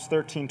Proverbs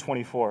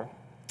 13:24.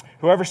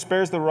 Whoever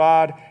spares the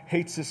rod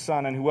hates his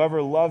son, and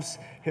whoever loves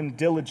him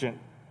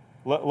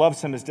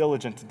is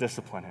diligent to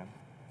discipline him.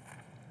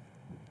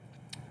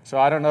 So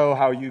I don't know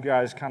how you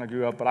guys kind of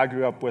grew up, but I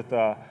grew up with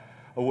a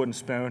wooden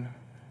spoon.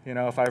 You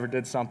know, if I ever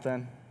did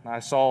something, and I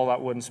saw that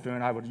wooden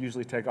spoon, I would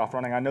usually take off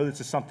running. I know this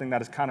is something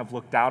that is kind of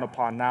looked down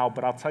upon now,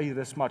 but I'll tell you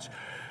this much.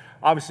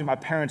 Obviously, my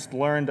parents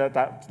learned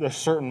at a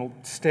certain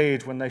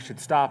stage when they should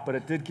stop, but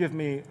it did give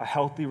me a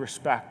healthy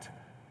respect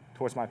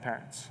towards my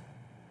parents.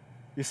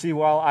 You see,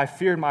 while I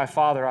feared my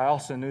father, I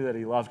also knew that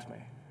he loved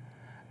me.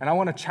 And I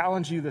want to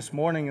challenge you this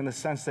morning in the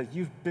sense that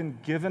you've been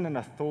given an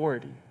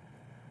authority.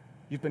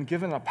 You've been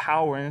given a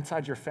power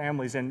inside your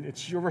families, and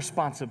it's your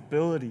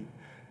responsibility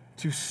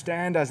to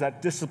stand as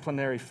that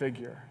disciplinary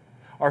figure.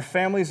 Our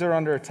families are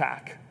under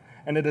attack,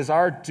 and it is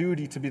our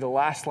duty to be the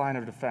last line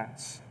of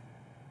defense.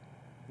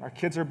 Our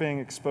kids are being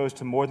exposed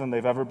to more than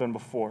they've ever been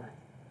before.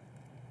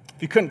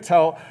 If you couldn't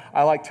tell,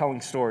 I like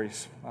telling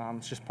stories.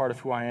 It's just part of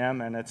who I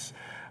am, and it's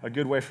a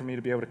good way for me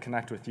to be able to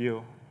connect with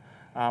you.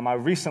 I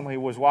recently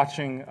was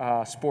watching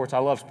sports. I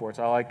love sports.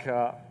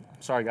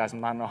 Sorry guys,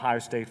 I'm not an Ohio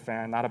State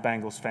fan, not a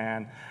Bengals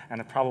fan,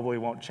 and it probably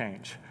won't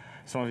change.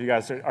 Some of you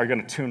guys are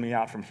going to tune me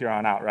out from here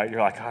on out, right?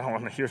 You're like, I don't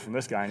want to hear from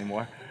this guy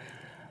anymore.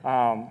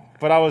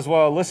 But I was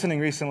listening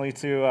recently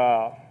to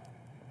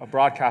a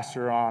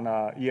broadcaster on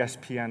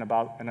ESPN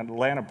about an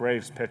Atlanta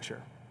Braves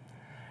pitcher.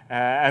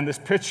 And this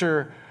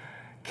pitcher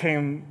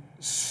came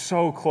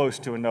so close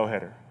to a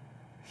no-hitter.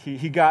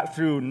 He got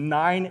through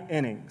 9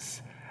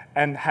 innings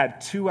and had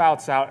 2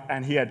 outs out,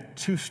 and he had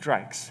 2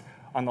 strikes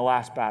on the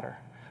last batter.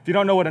 If you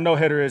don't know what a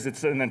no-hitter is,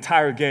 it's an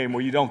entire game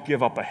where you don't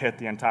give up a hit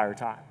the entire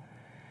time.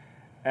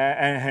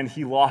 And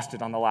he lost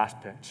it on the last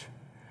pitch.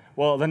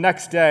 Well, the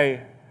next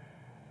day,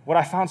 what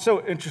I found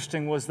so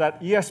interesting was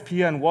that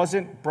ESPN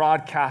wasn't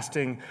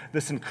broadcasting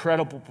this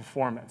incredible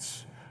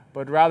performance,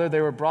 but rather they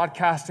were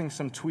broadcasting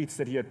some tweets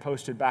that he had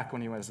posted back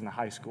when he was in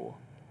high school,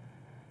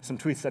 some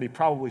tweets that he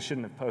probably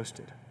shouldn't have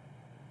posted.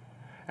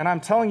 And I'm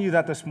telling you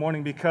that this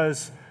morning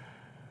because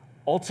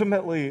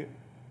ultimately,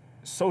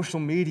 social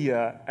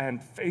media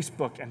and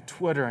Facebook and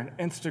Twitter and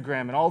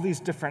Instagram and all these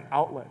different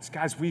outlets.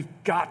 Guys, we've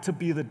got to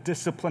be the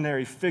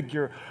disciplinary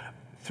figure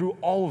through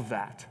all of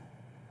that.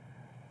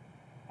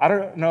 I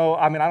don't know,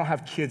 I don't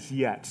have kids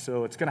yet,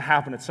 so it's going to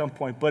happen at some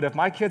point. But if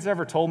my kids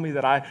ever told me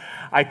that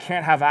I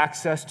can't have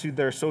access to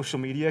their social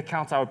media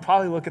accounts, I would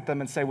probably look at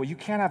them and say, well, you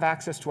can't have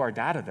access to our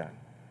data then.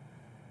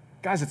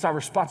 Guys, it's our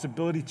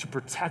responsibility to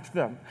protect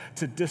them,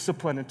 to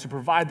discipline, and to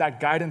provide that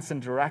guidance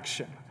and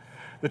direction.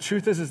 The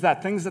truth is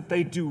that things that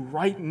they do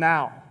right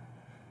now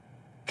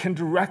can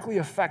directly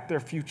affect their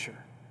future.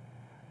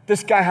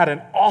 This guy had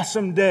an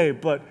awesome day,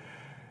 but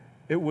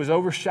it was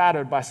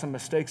overshadowed by some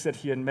mistakes that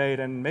he had made.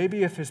 And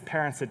maybe if his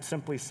parents had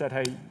simply said,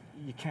 hey,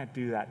 you can't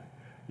do that.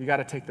 You got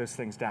to take those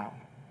things down.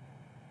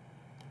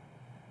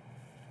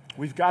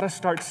 We've got to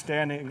start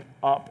standing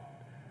up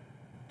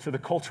to the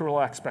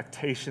cultural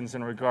expectations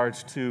in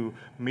regards to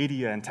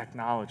media and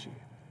technology.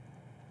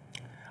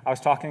 I was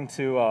talking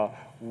to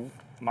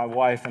my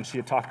wife, and she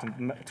had talked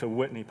to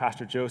Whitney,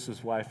 Pastor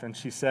Joseph's wife, and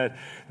she said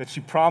that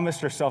she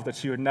promised herself that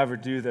she would never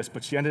do this,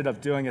 but she ended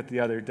up doing it the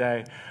other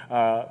day.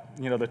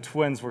 The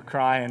twins were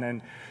crying,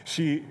 and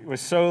she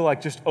was so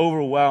just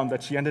overwhelmed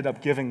that she ended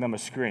up giving them a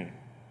screen.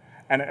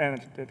 And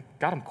it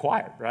got them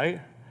quiet,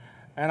 right?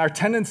 And our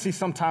tendency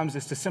sometimes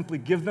is to simply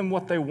give them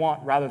what they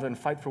want rather than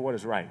fight for what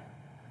is right.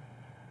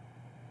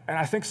 And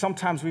I think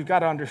sometimes we've got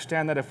to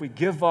understand that if we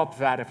give up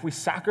that, if we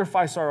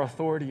sacrifice our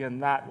authority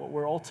in that, what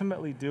we're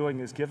ultimately doing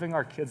is giving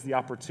our kids the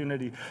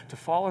opportunity to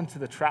fall into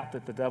the trap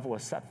that the devil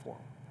has set for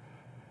them.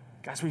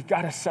 Guys, we've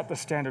got to set the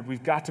standard.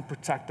 We've got to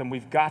protect them.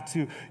 We've got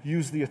to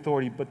use the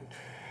authority, but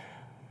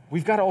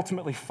we've got to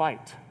ultimately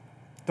fight.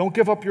 Don't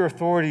give up your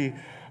authority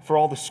for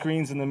all the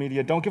screens in the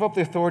media. Don't give up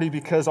the authority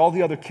because all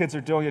the other kids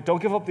are doing it.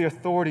 Don't give up the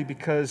authority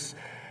because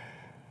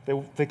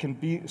they can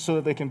be so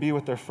that they can be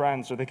with their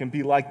friends or they can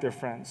be like their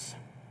friends.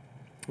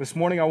 This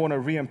morning, I want to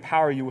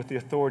re-empower you with the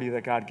authority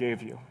that God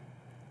gave you.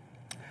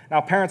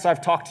 Now, parents,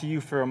 I've talked to you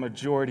for a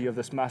majority of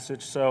this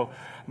message, so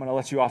I'm going to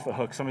let you off the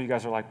hook. Some of you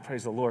guys are like,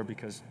 praise the Lord,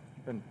 because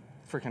you've been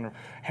freaking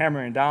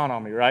hammering down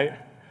on me, right?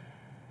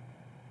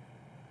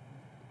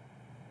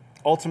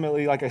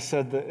 Ultimately, like I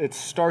said, it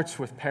starts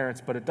with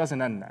parents, but it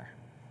doesn't end there.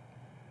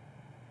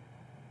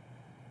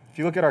 If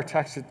you look at our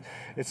text,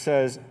 it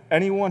says,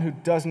 anyone who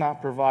does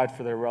not provide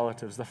for their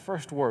relatives. The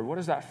first word, what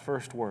is that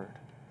first word?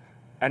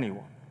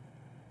 Anyone.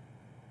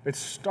 It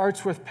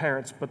starts with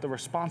parents, but the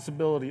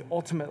responsibility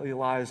ultimately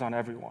lies on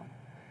everyone.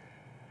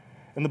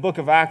 In the book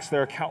of Acts,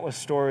 there are countless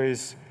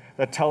stories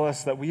that tell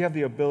us that we have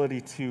the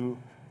ability to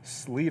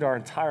lead our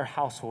entire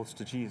households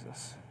to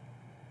Jesus.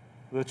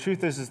 The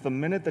truth is the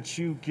minute that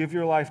you give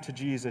your life to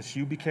Jesus,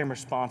 you became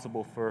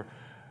responsible for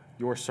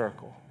your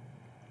circle.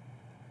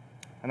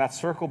 And that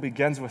circle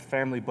begins with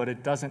family, but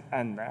it doesn't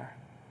end there.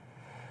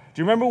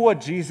 Do you remember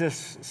what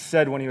Jesus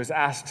said when he was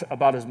asked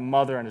about his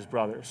mother and his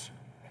brothers?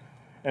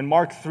 In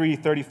Mark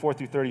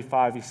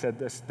 3:34-35, he said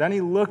this. Then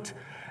he looked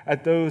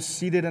at those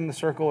seated in the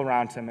circle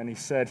around him, and he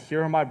said,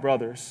 here are my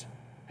brothers.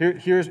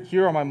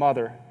 Here are my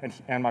mother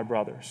and my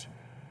brothers.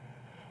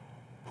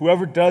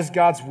 Whoever does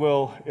God's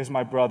will is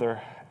my brother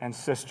and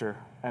sister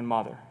and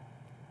mother.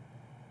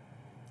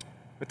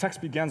 The text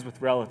begins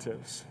with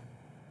relatives,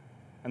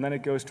 and then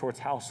it goes towards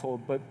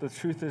household. But the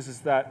truth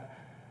is that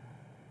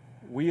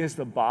we as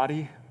the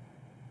body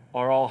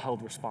are all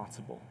held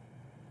responsible.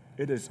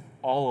 It is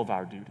all of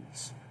our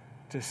duties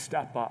to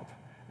step up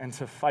and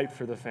to fight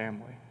for the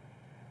family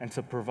and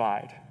to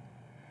provide.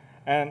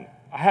 And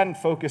I hadn't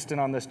focused in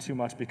on this too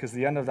much because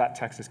the end of that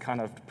text is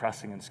kind of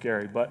depressing and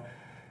scary, but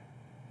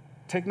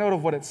take note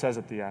of what it says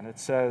at the end. It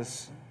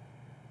says,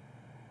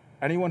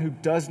 anyone who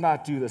does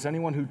not do this,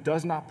 anyone who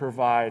does not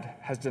provide,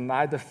 has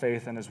denied the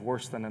faith and is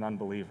worse than an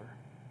unbeliever.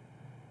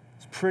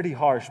 It's pretty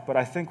harsh, but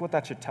I think what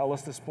that should tell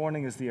us this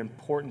morning is the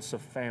importance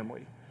of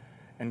family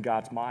in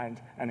God's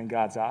mind and in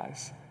God's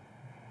eyes.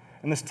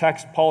 In this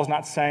text, Paul is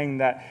not saying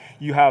that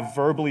you have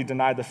verbally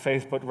denied the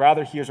faith, but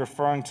rather he is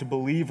referring to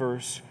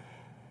believers,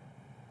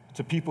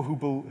 to people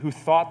who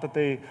thought that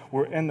they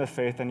were in the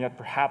faith and yet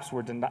perhaps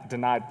were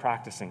denied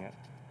practicing it.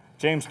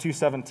 James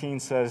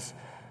 2:17 says,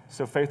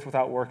 so faith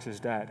without works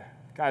is dead.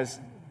 Guys,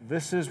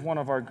 this is one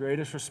of our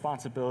greatest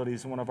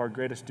responsibilities and one of our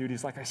greatest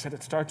duties. Like I said,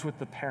 it starts with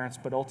the parents,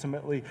 but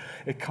ultimately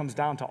it comes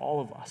down to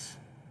all of us.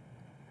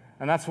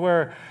 And that's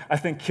where I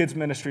think kids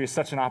ministry is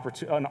such an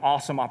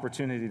awesome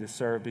opportunity to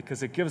serve,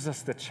 because it gives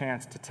us the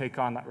chance to take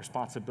on that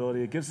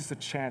responsibility. It gives us a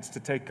chance to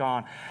take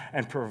on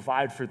and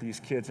provide for these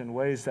kids in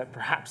ways that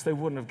perhaps they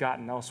wouldn't have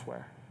gotten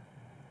elsewhere.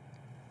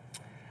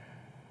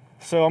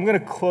 So I'm going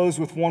to close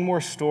with one more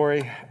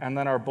story and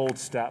then our bold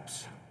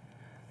steps.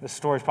 This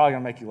story is probably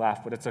going to make you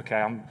laugh, but it's okay.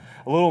 I'm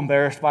a little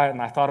embarrassed by it,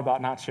 and I thought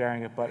about not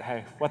sharing it, but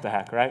hey, what the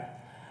heck, right?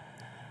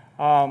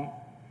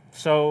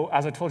 So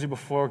as I told you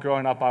before,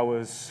 growing up, I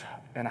was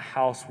in a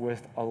house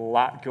with a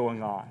lot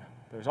going on.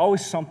 There's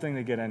always something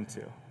to get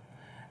into.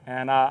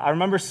 And I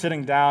remember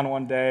sitting down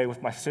one day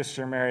with my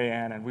sister, Mary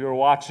Ann, and we were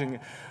watching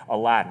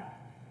Aladdin,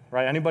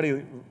 right?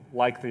 Anybody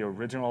like the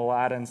original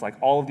Aladdins, like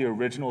all of the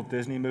original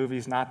Disney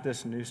movies, not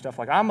this new stuff?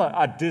 Like, I'm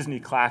a Disney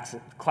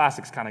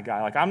classics kind of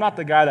guy. Like, I'm not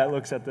the guy that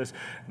looks at this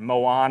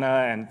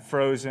Moana and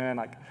Frozen.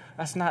 Like,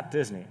 that's not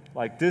Disney.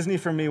 Like, Disney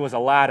for me was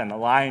Aladdin, The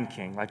Lion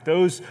King, like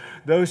those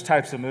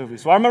types of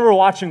movies. So I remember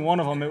watching one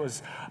of them. It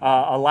was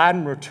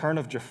Aladdin Return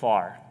of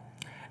Jafar.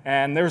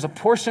 And there's a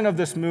portion of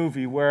this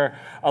movie where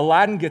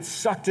Aladdin gets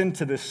sucked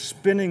into this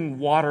spinning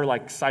water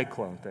like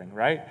cyclone thing,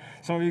 right?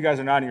 Some of you guys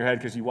are nodding your head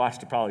because you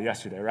watched it probably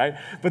yesterday, right?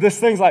 But this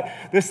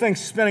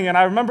thing's spinning. And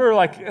I remember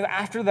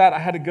after that, I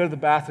had to go to the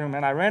bathroom,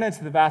 and I ran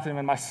into the bathroom,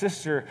 and my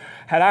sister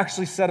had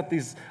actually set up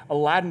these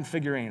Aladdin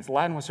figurines.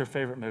 Aladdin was her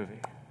favorite movie.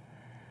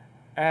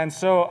 And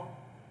so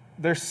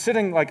they're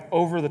sitting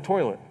over the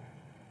toilet.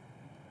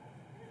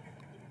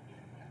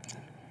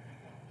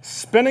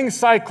 Spinning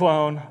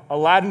cyclone,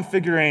 Aladdin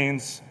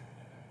figurines.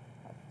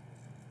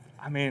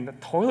 I mean, the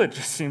toilet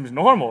just seems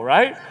normal,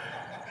 right?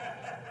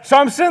 So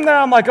I'm sitting there,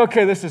 I'm like,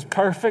 okay, this is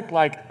perfect.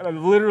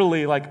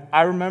 Literally,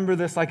 I remember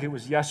this like it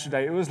was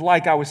yesterday. It was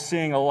like I was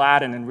seeing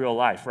Aladdin in real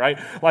life, right?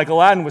 Like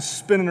Aladdin was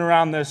spinning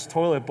around this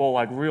toilet bowl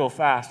real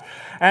fast.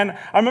 And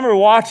I remember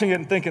watching it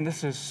and thinking,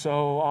 this is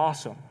so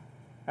awesome.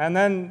 And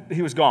then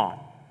he was gone.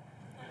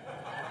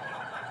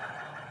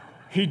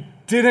 He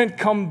didn't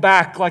come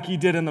back like he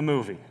did in the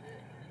movie.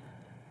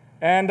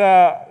 And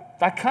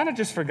I kind of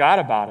just forgot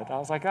about it. I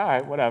was like, all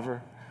right,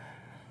 whatever.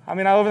 I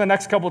mean, over the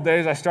next couple of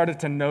days, I started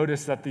to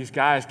notice that these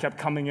guys kept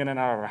coming in and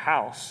out of our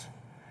house,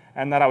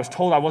 and that I was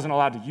told I wasn't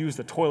allowed to use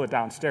the toilet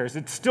downstairs.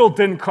 It still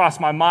didn't cross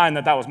my mind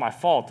that was my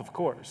fault, of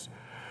course.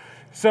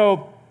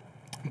 So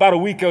about a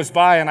week goes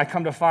by, and I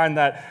come to find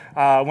that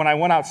when I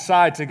went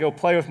outside to go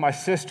play with my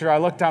sister, I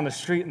looked down the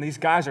street, and these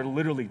guys are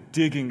literally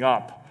digging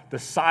up the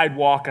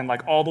sidewalk and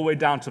all the way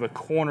down to the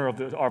corner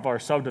of our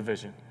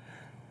subdivision.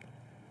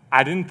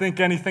 I didn't think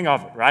anything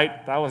of it,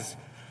 right? That was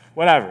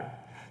whatever.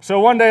 So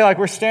one day,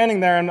 we're standing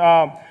there,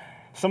 and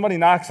somebody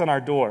knocks on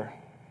our door.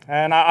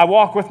 And I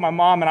walk with my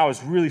mom, and I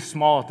was really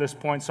small at this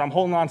point, so I'm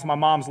holding on to my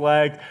mom's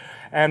leg.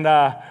 And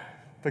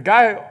the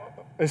guy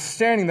is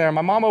standing there, and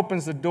my mom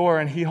opens the door,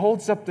 and he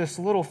holds up this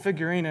little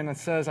figurine, and it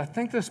says, I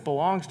think this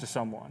belongs to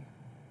someone.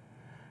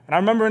 And I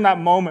remember in that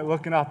moment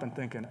looking up and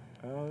thinking,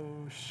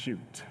 oh,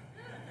 shoot.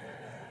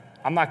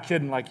 I'm not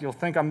kidding. You'll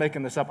think I'm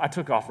making this up. I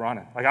took off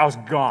running. I was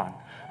gone.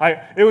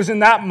 It was in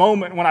that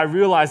moment when I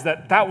realized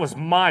that was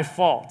my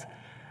fault.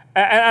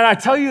 And I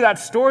tell you that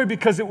story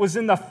because that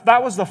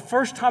was the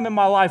first time in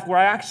my life where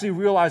I actually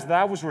realized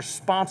that I was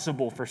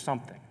responsible for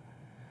something,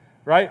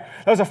 right?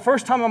 That was the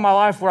first time in my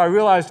life where I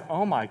realized,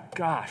 oh my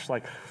gosh,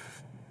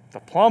 the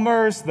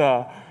plumbers,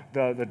 the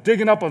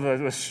digging up of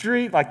the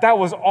street, that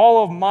was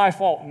all of my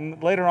fault.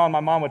 And later on, my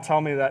mom would tell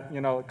me that,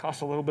 it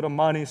cost a little bit of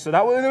money. So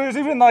there was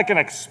even an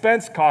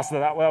expense cost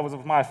that was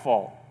my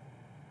fault.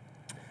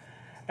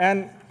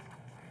 And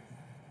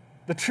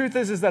the truth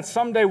is that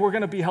someday we're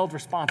going to be held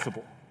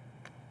responsible.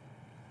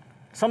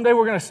 Someday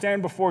we're going to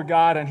stand before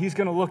God, and he's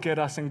going to look at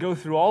us and go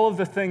through all of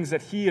the things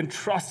that he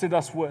entrusted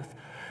us with.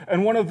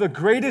 And one of the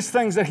greatest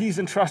things that he's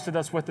entrusted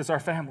us with is our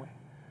family.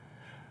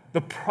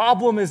 The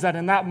problem is that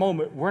in that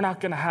moment, we're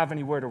not going to have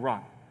anywhere to run.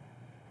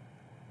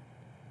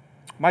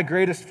 My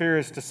greatest fear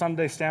is to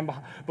someday stand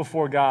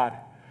before God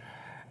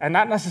and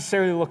not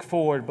necessarily look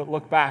forward, but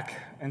look back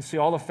and see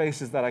all the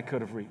faces that I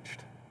could have reached,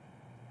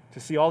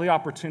 to see all the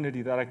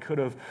opportunity that I could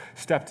have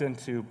stepped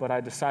into, but I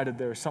decided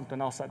there was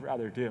something else I'd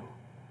rather do.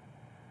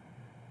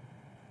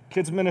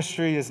 Kids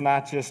ministry is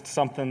not just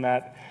something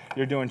that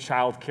you're doing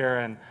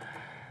childcare, and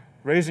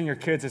raising your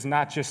kids is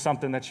not just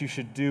something that you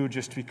should do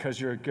just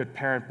because you're a good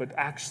parent, but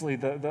actually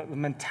the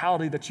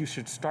mentality that you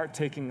should start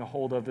taking a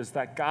hold of is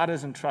that God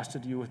has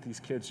entrusted you with these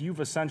kids. You've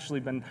essentially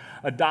been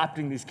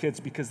adopting these kids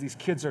because these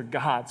kids are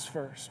God's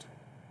first.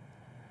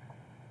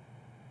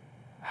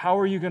 What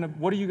are you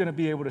going to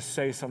be able to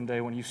say someday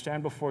when you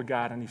stand before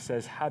God and he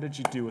says, how did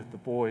you do with the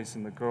boys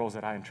and the girls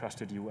that I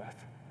entrusted you with?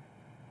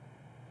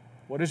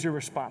 What is your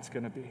response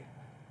going to be?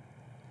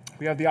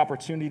 We have the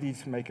opportunity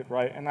to make it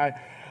right. And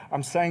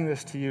I'm saying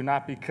this to you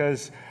not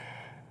because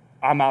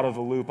I'm out of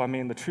the loop. I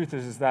mean, the truth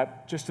is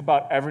that just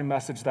about every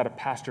message that a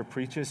pastor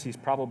preaches, he's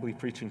probably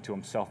preaching to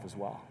himself as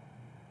well.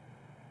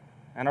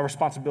 And our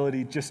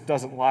responsibility just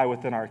doesn't lie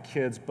within our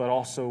kids, but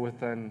also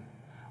within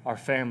our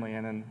family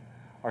and in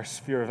our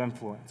sphere of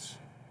influence.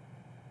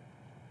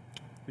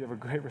 We have a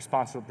great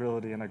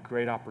responsibility and a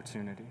great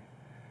opportunity.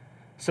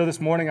 So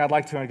this morning, I'd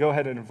like to go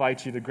ahead and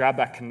invite you to grab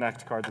that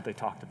Connect card that they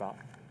talked about.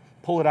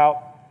 Pull it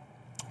out.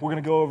 We're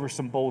going to go over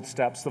some bold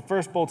steps. The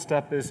first bold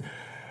step is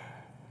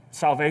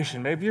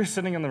salvation. Maybe you're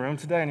sitting in the room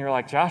today and you're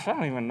like, Josh, I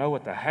don't even know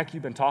what the heck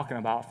you've been talking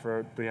about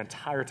for the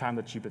entire time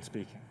that you've been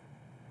speaking.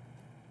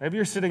 Maybe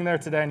you're sitting there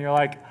today and you're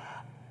like,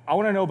 I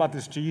want to know about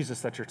this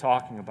Jesus that you're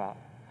talking about.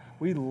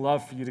 We'd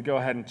love for you to go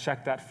ahead and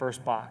check that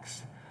first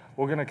box.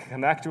 We're going to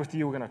connect with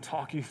you. We're going to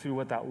talk you through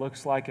what that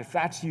looks like. If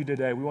that's you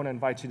today, we want to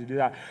invite you to do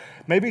that.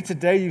 Maybe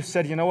today you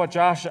said, you know what,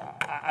 Josh,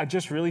 I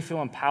just really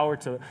feel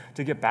empowered to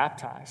get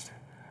baptized.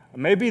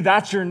 Maybe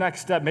that's your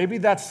next step. Maybe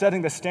that's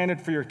setting the standard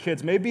for your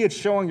kids. Maybe it's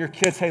showing your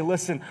kids, hey,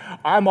 listen,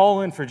 I'm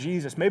all in for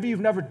Jesus. Maybe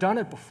you've never done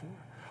it before.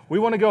 We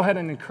want to go ahead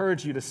and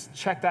encourage you to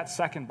check that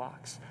second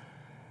box.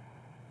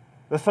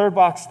 The third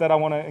box that I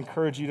want to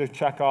encourage you to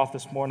check off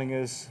this morning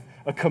is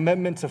a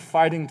commitment to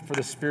fighting for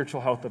the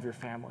spiritual health of your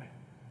family.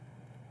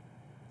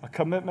 A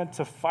commitment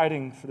to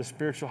fighting for the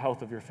spiritual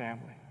health of your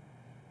family.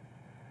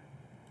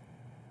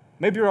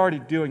 Maybe you're already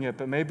doing it,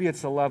 but maybe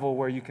it's a level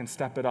where you can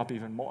step it up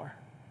even more.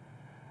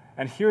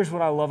 And here's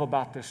what I love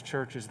about this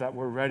church is that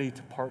we're ready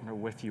to partner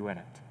with you in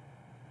it.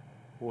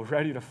 We're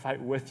ready to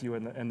fight with you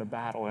in the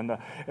battle, in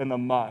the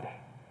mud.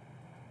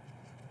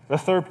 The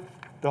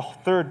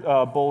third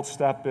bold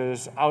step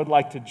is I would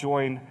like to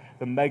join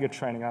the mega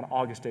training on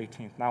August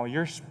 18th. Now,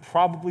 you're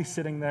probably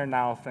sitting there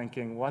now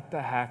thinking, what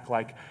the heck?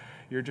 Like,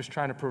 you're just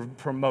trying to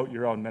promote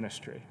your own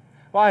ministry.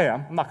 Well, I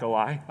am. I'm not going to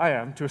lie. I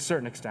am, to a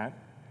certain extent.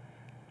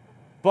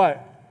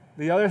 But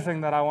the other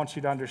thing that I want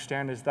you to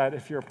understand is that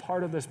if you're a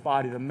part of this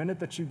body, the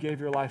minute that you gave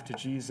your life to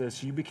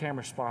Jesus, you became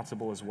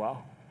responsible as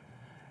well.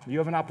 You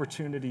have an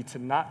opportunity to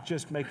not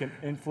just make an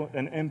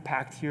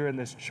impact here in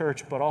this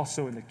church, but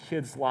also in the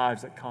kids'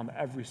 lives that come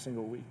every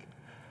single week.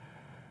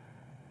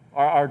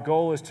 Our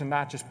goal is to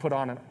not just put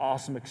on an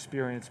awesome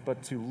experience,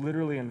 but to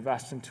literally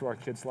invest into our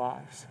kids'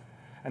 lives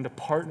and to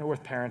partner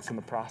with parents in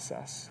the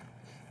process.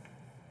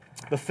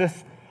 The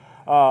fifth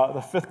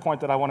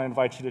point that I want to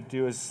invite you to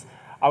do is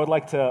I would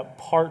like to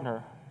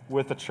partner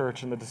with the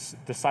church in the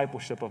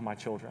discipleship of my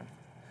children.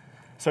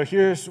 So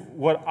here's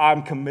what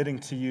I'm committing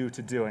to you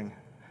to doing.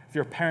 If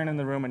you're a parent in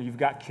the room and you've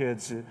got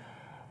kids,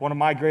 one of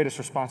my greatest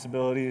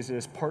responsibilities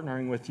is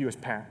partnering with you as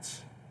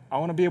parents. I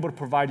want to be able to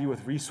provide you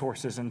with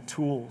resources and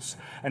tools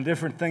and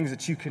different things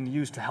that you can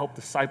use to help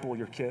disciple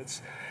your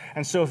kids.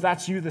 And so if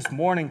that's you this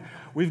morning,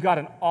 we've got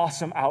an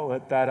awesome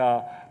outlet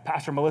that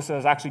Pastor Melissa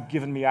has actually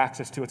given me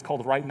access to. It's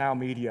called Right Now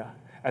Media.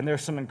 And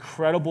there's some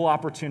incredible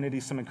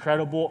opportunities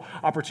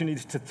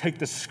to take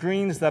the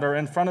screens that are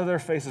in front of their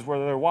faces where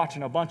they're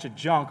watching a bunch of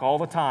junk all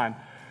the time,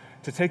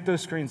 to take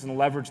those screens and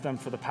leverage them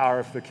for the power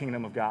of the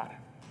kingdom of God.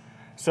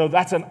 So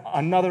that's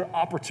another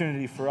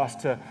opportunity for us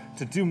to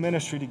do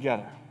ministry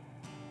together.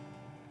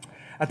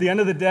 At the end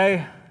of the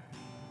day,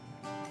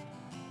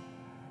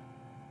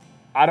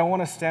 I don't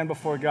want to stand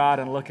before God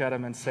and look at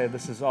him and say,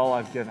 this is all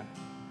I've given.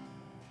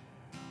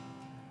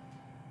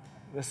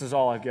 This is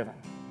all I've given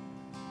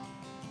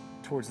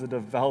towards the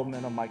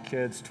development of my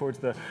kids, towards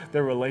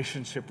their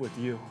relationship with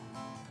you.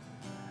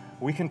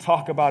 We can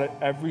talk about it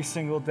every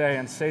single day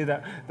and say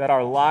that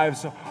our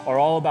lives are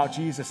all about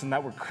Jesus and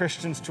that we're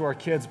Christians to our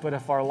kids, but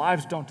if our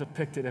lives don't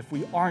depict it, if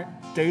we aren't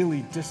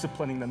daily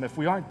disciplining them, if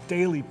we aren't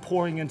daily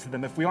pouring into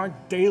them, if we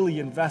aren't daily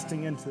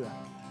investing into them,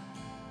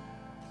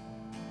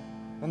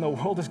 then the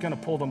world is going to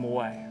pull them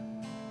away.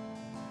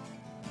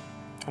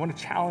 I want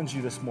to challenge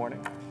you this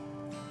morning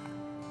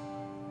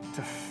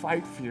to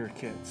fight for your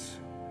kids,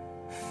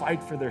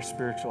 fight for their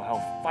spiritual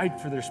health, fight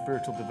for their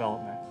spiritual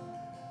development.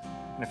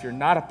 And if you're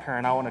not a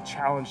parent, I want to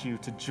challenge you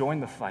to join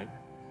the fight.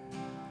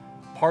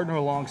 Partner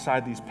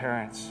alongside these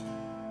parents.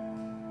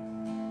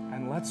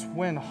 And let's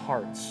win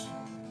hearts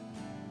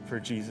for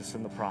Jesus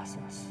in the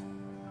process.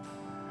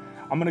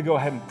 I'm going to go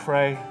ahead and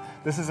pray.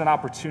 This is an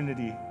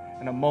opportunity.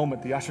 In a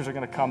moment, the ushers are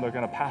going to come. They're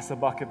going to pass the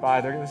bucket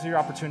by. This is your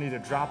opportunity to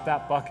drop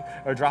that bucket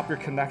or drop your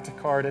Connect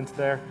card into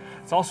there.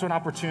 It's also an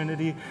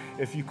opportunity,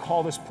 if you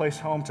call this place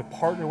home, to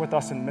partner with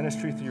us in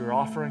ministry through your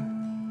offering.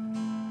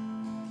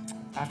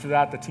 After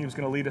that, the team's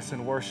going to lead us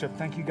in worship.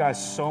 Thank you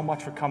guys so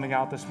much for coming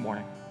out this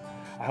morning.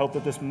 I hope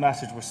that this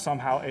message was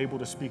somehow able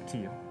to speak to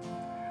you.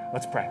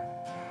 Let's pray.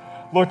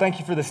 Lord, thank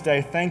you for this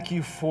day. Thank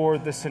you for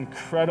this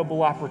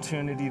incredible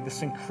opportunity,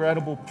 this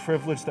incredible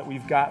privilege that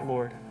we've got,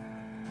 Lord,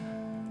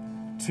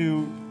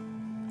 to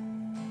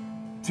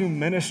do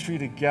ministry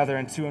together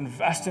and to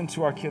invest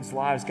into our kids'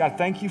 lives. God,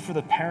 thank you for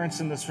the parents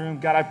in this room.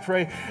 God, I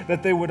pray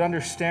that they would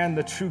understand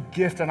the true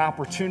gift and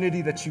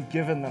opportunity that you've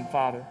given them,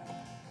 Father,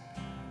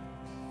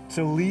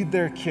 to lead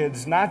their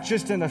kids, not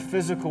just in a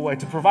physical way,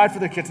 to provide for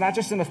their kids, not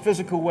just in a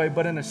physical way,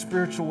 but in a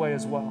spiritual way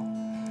as well.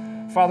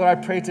 Father, I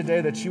pray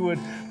today that you would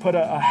put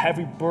a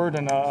heavy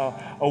burden,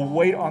 a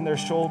weight on their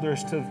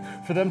shoulders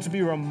for them to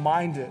be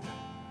reminded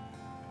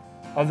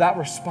of that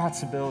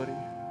responsibility.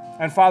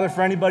 And Father,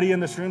 for anybody in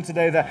this room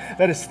today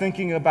that is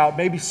thinking about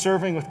maybe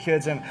serving with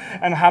kids and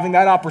having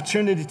that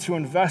opportunity to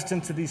invest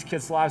into these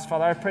kids' lives,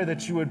 Father, I pray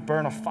that you would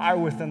burn a fire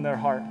within their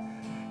heart.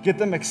 Get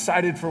them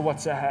excited for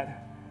what's ahead.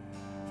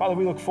 Father,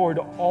 we look forward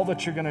to all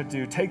that you're going to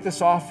do. Take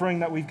this offering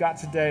that we've got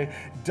today,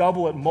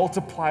 double it,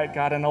 multiply it,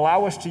 God, and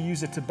allow us to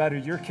use it to better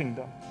your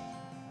kingdom.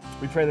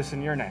 We pray this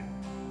in your name.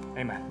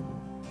 Amen.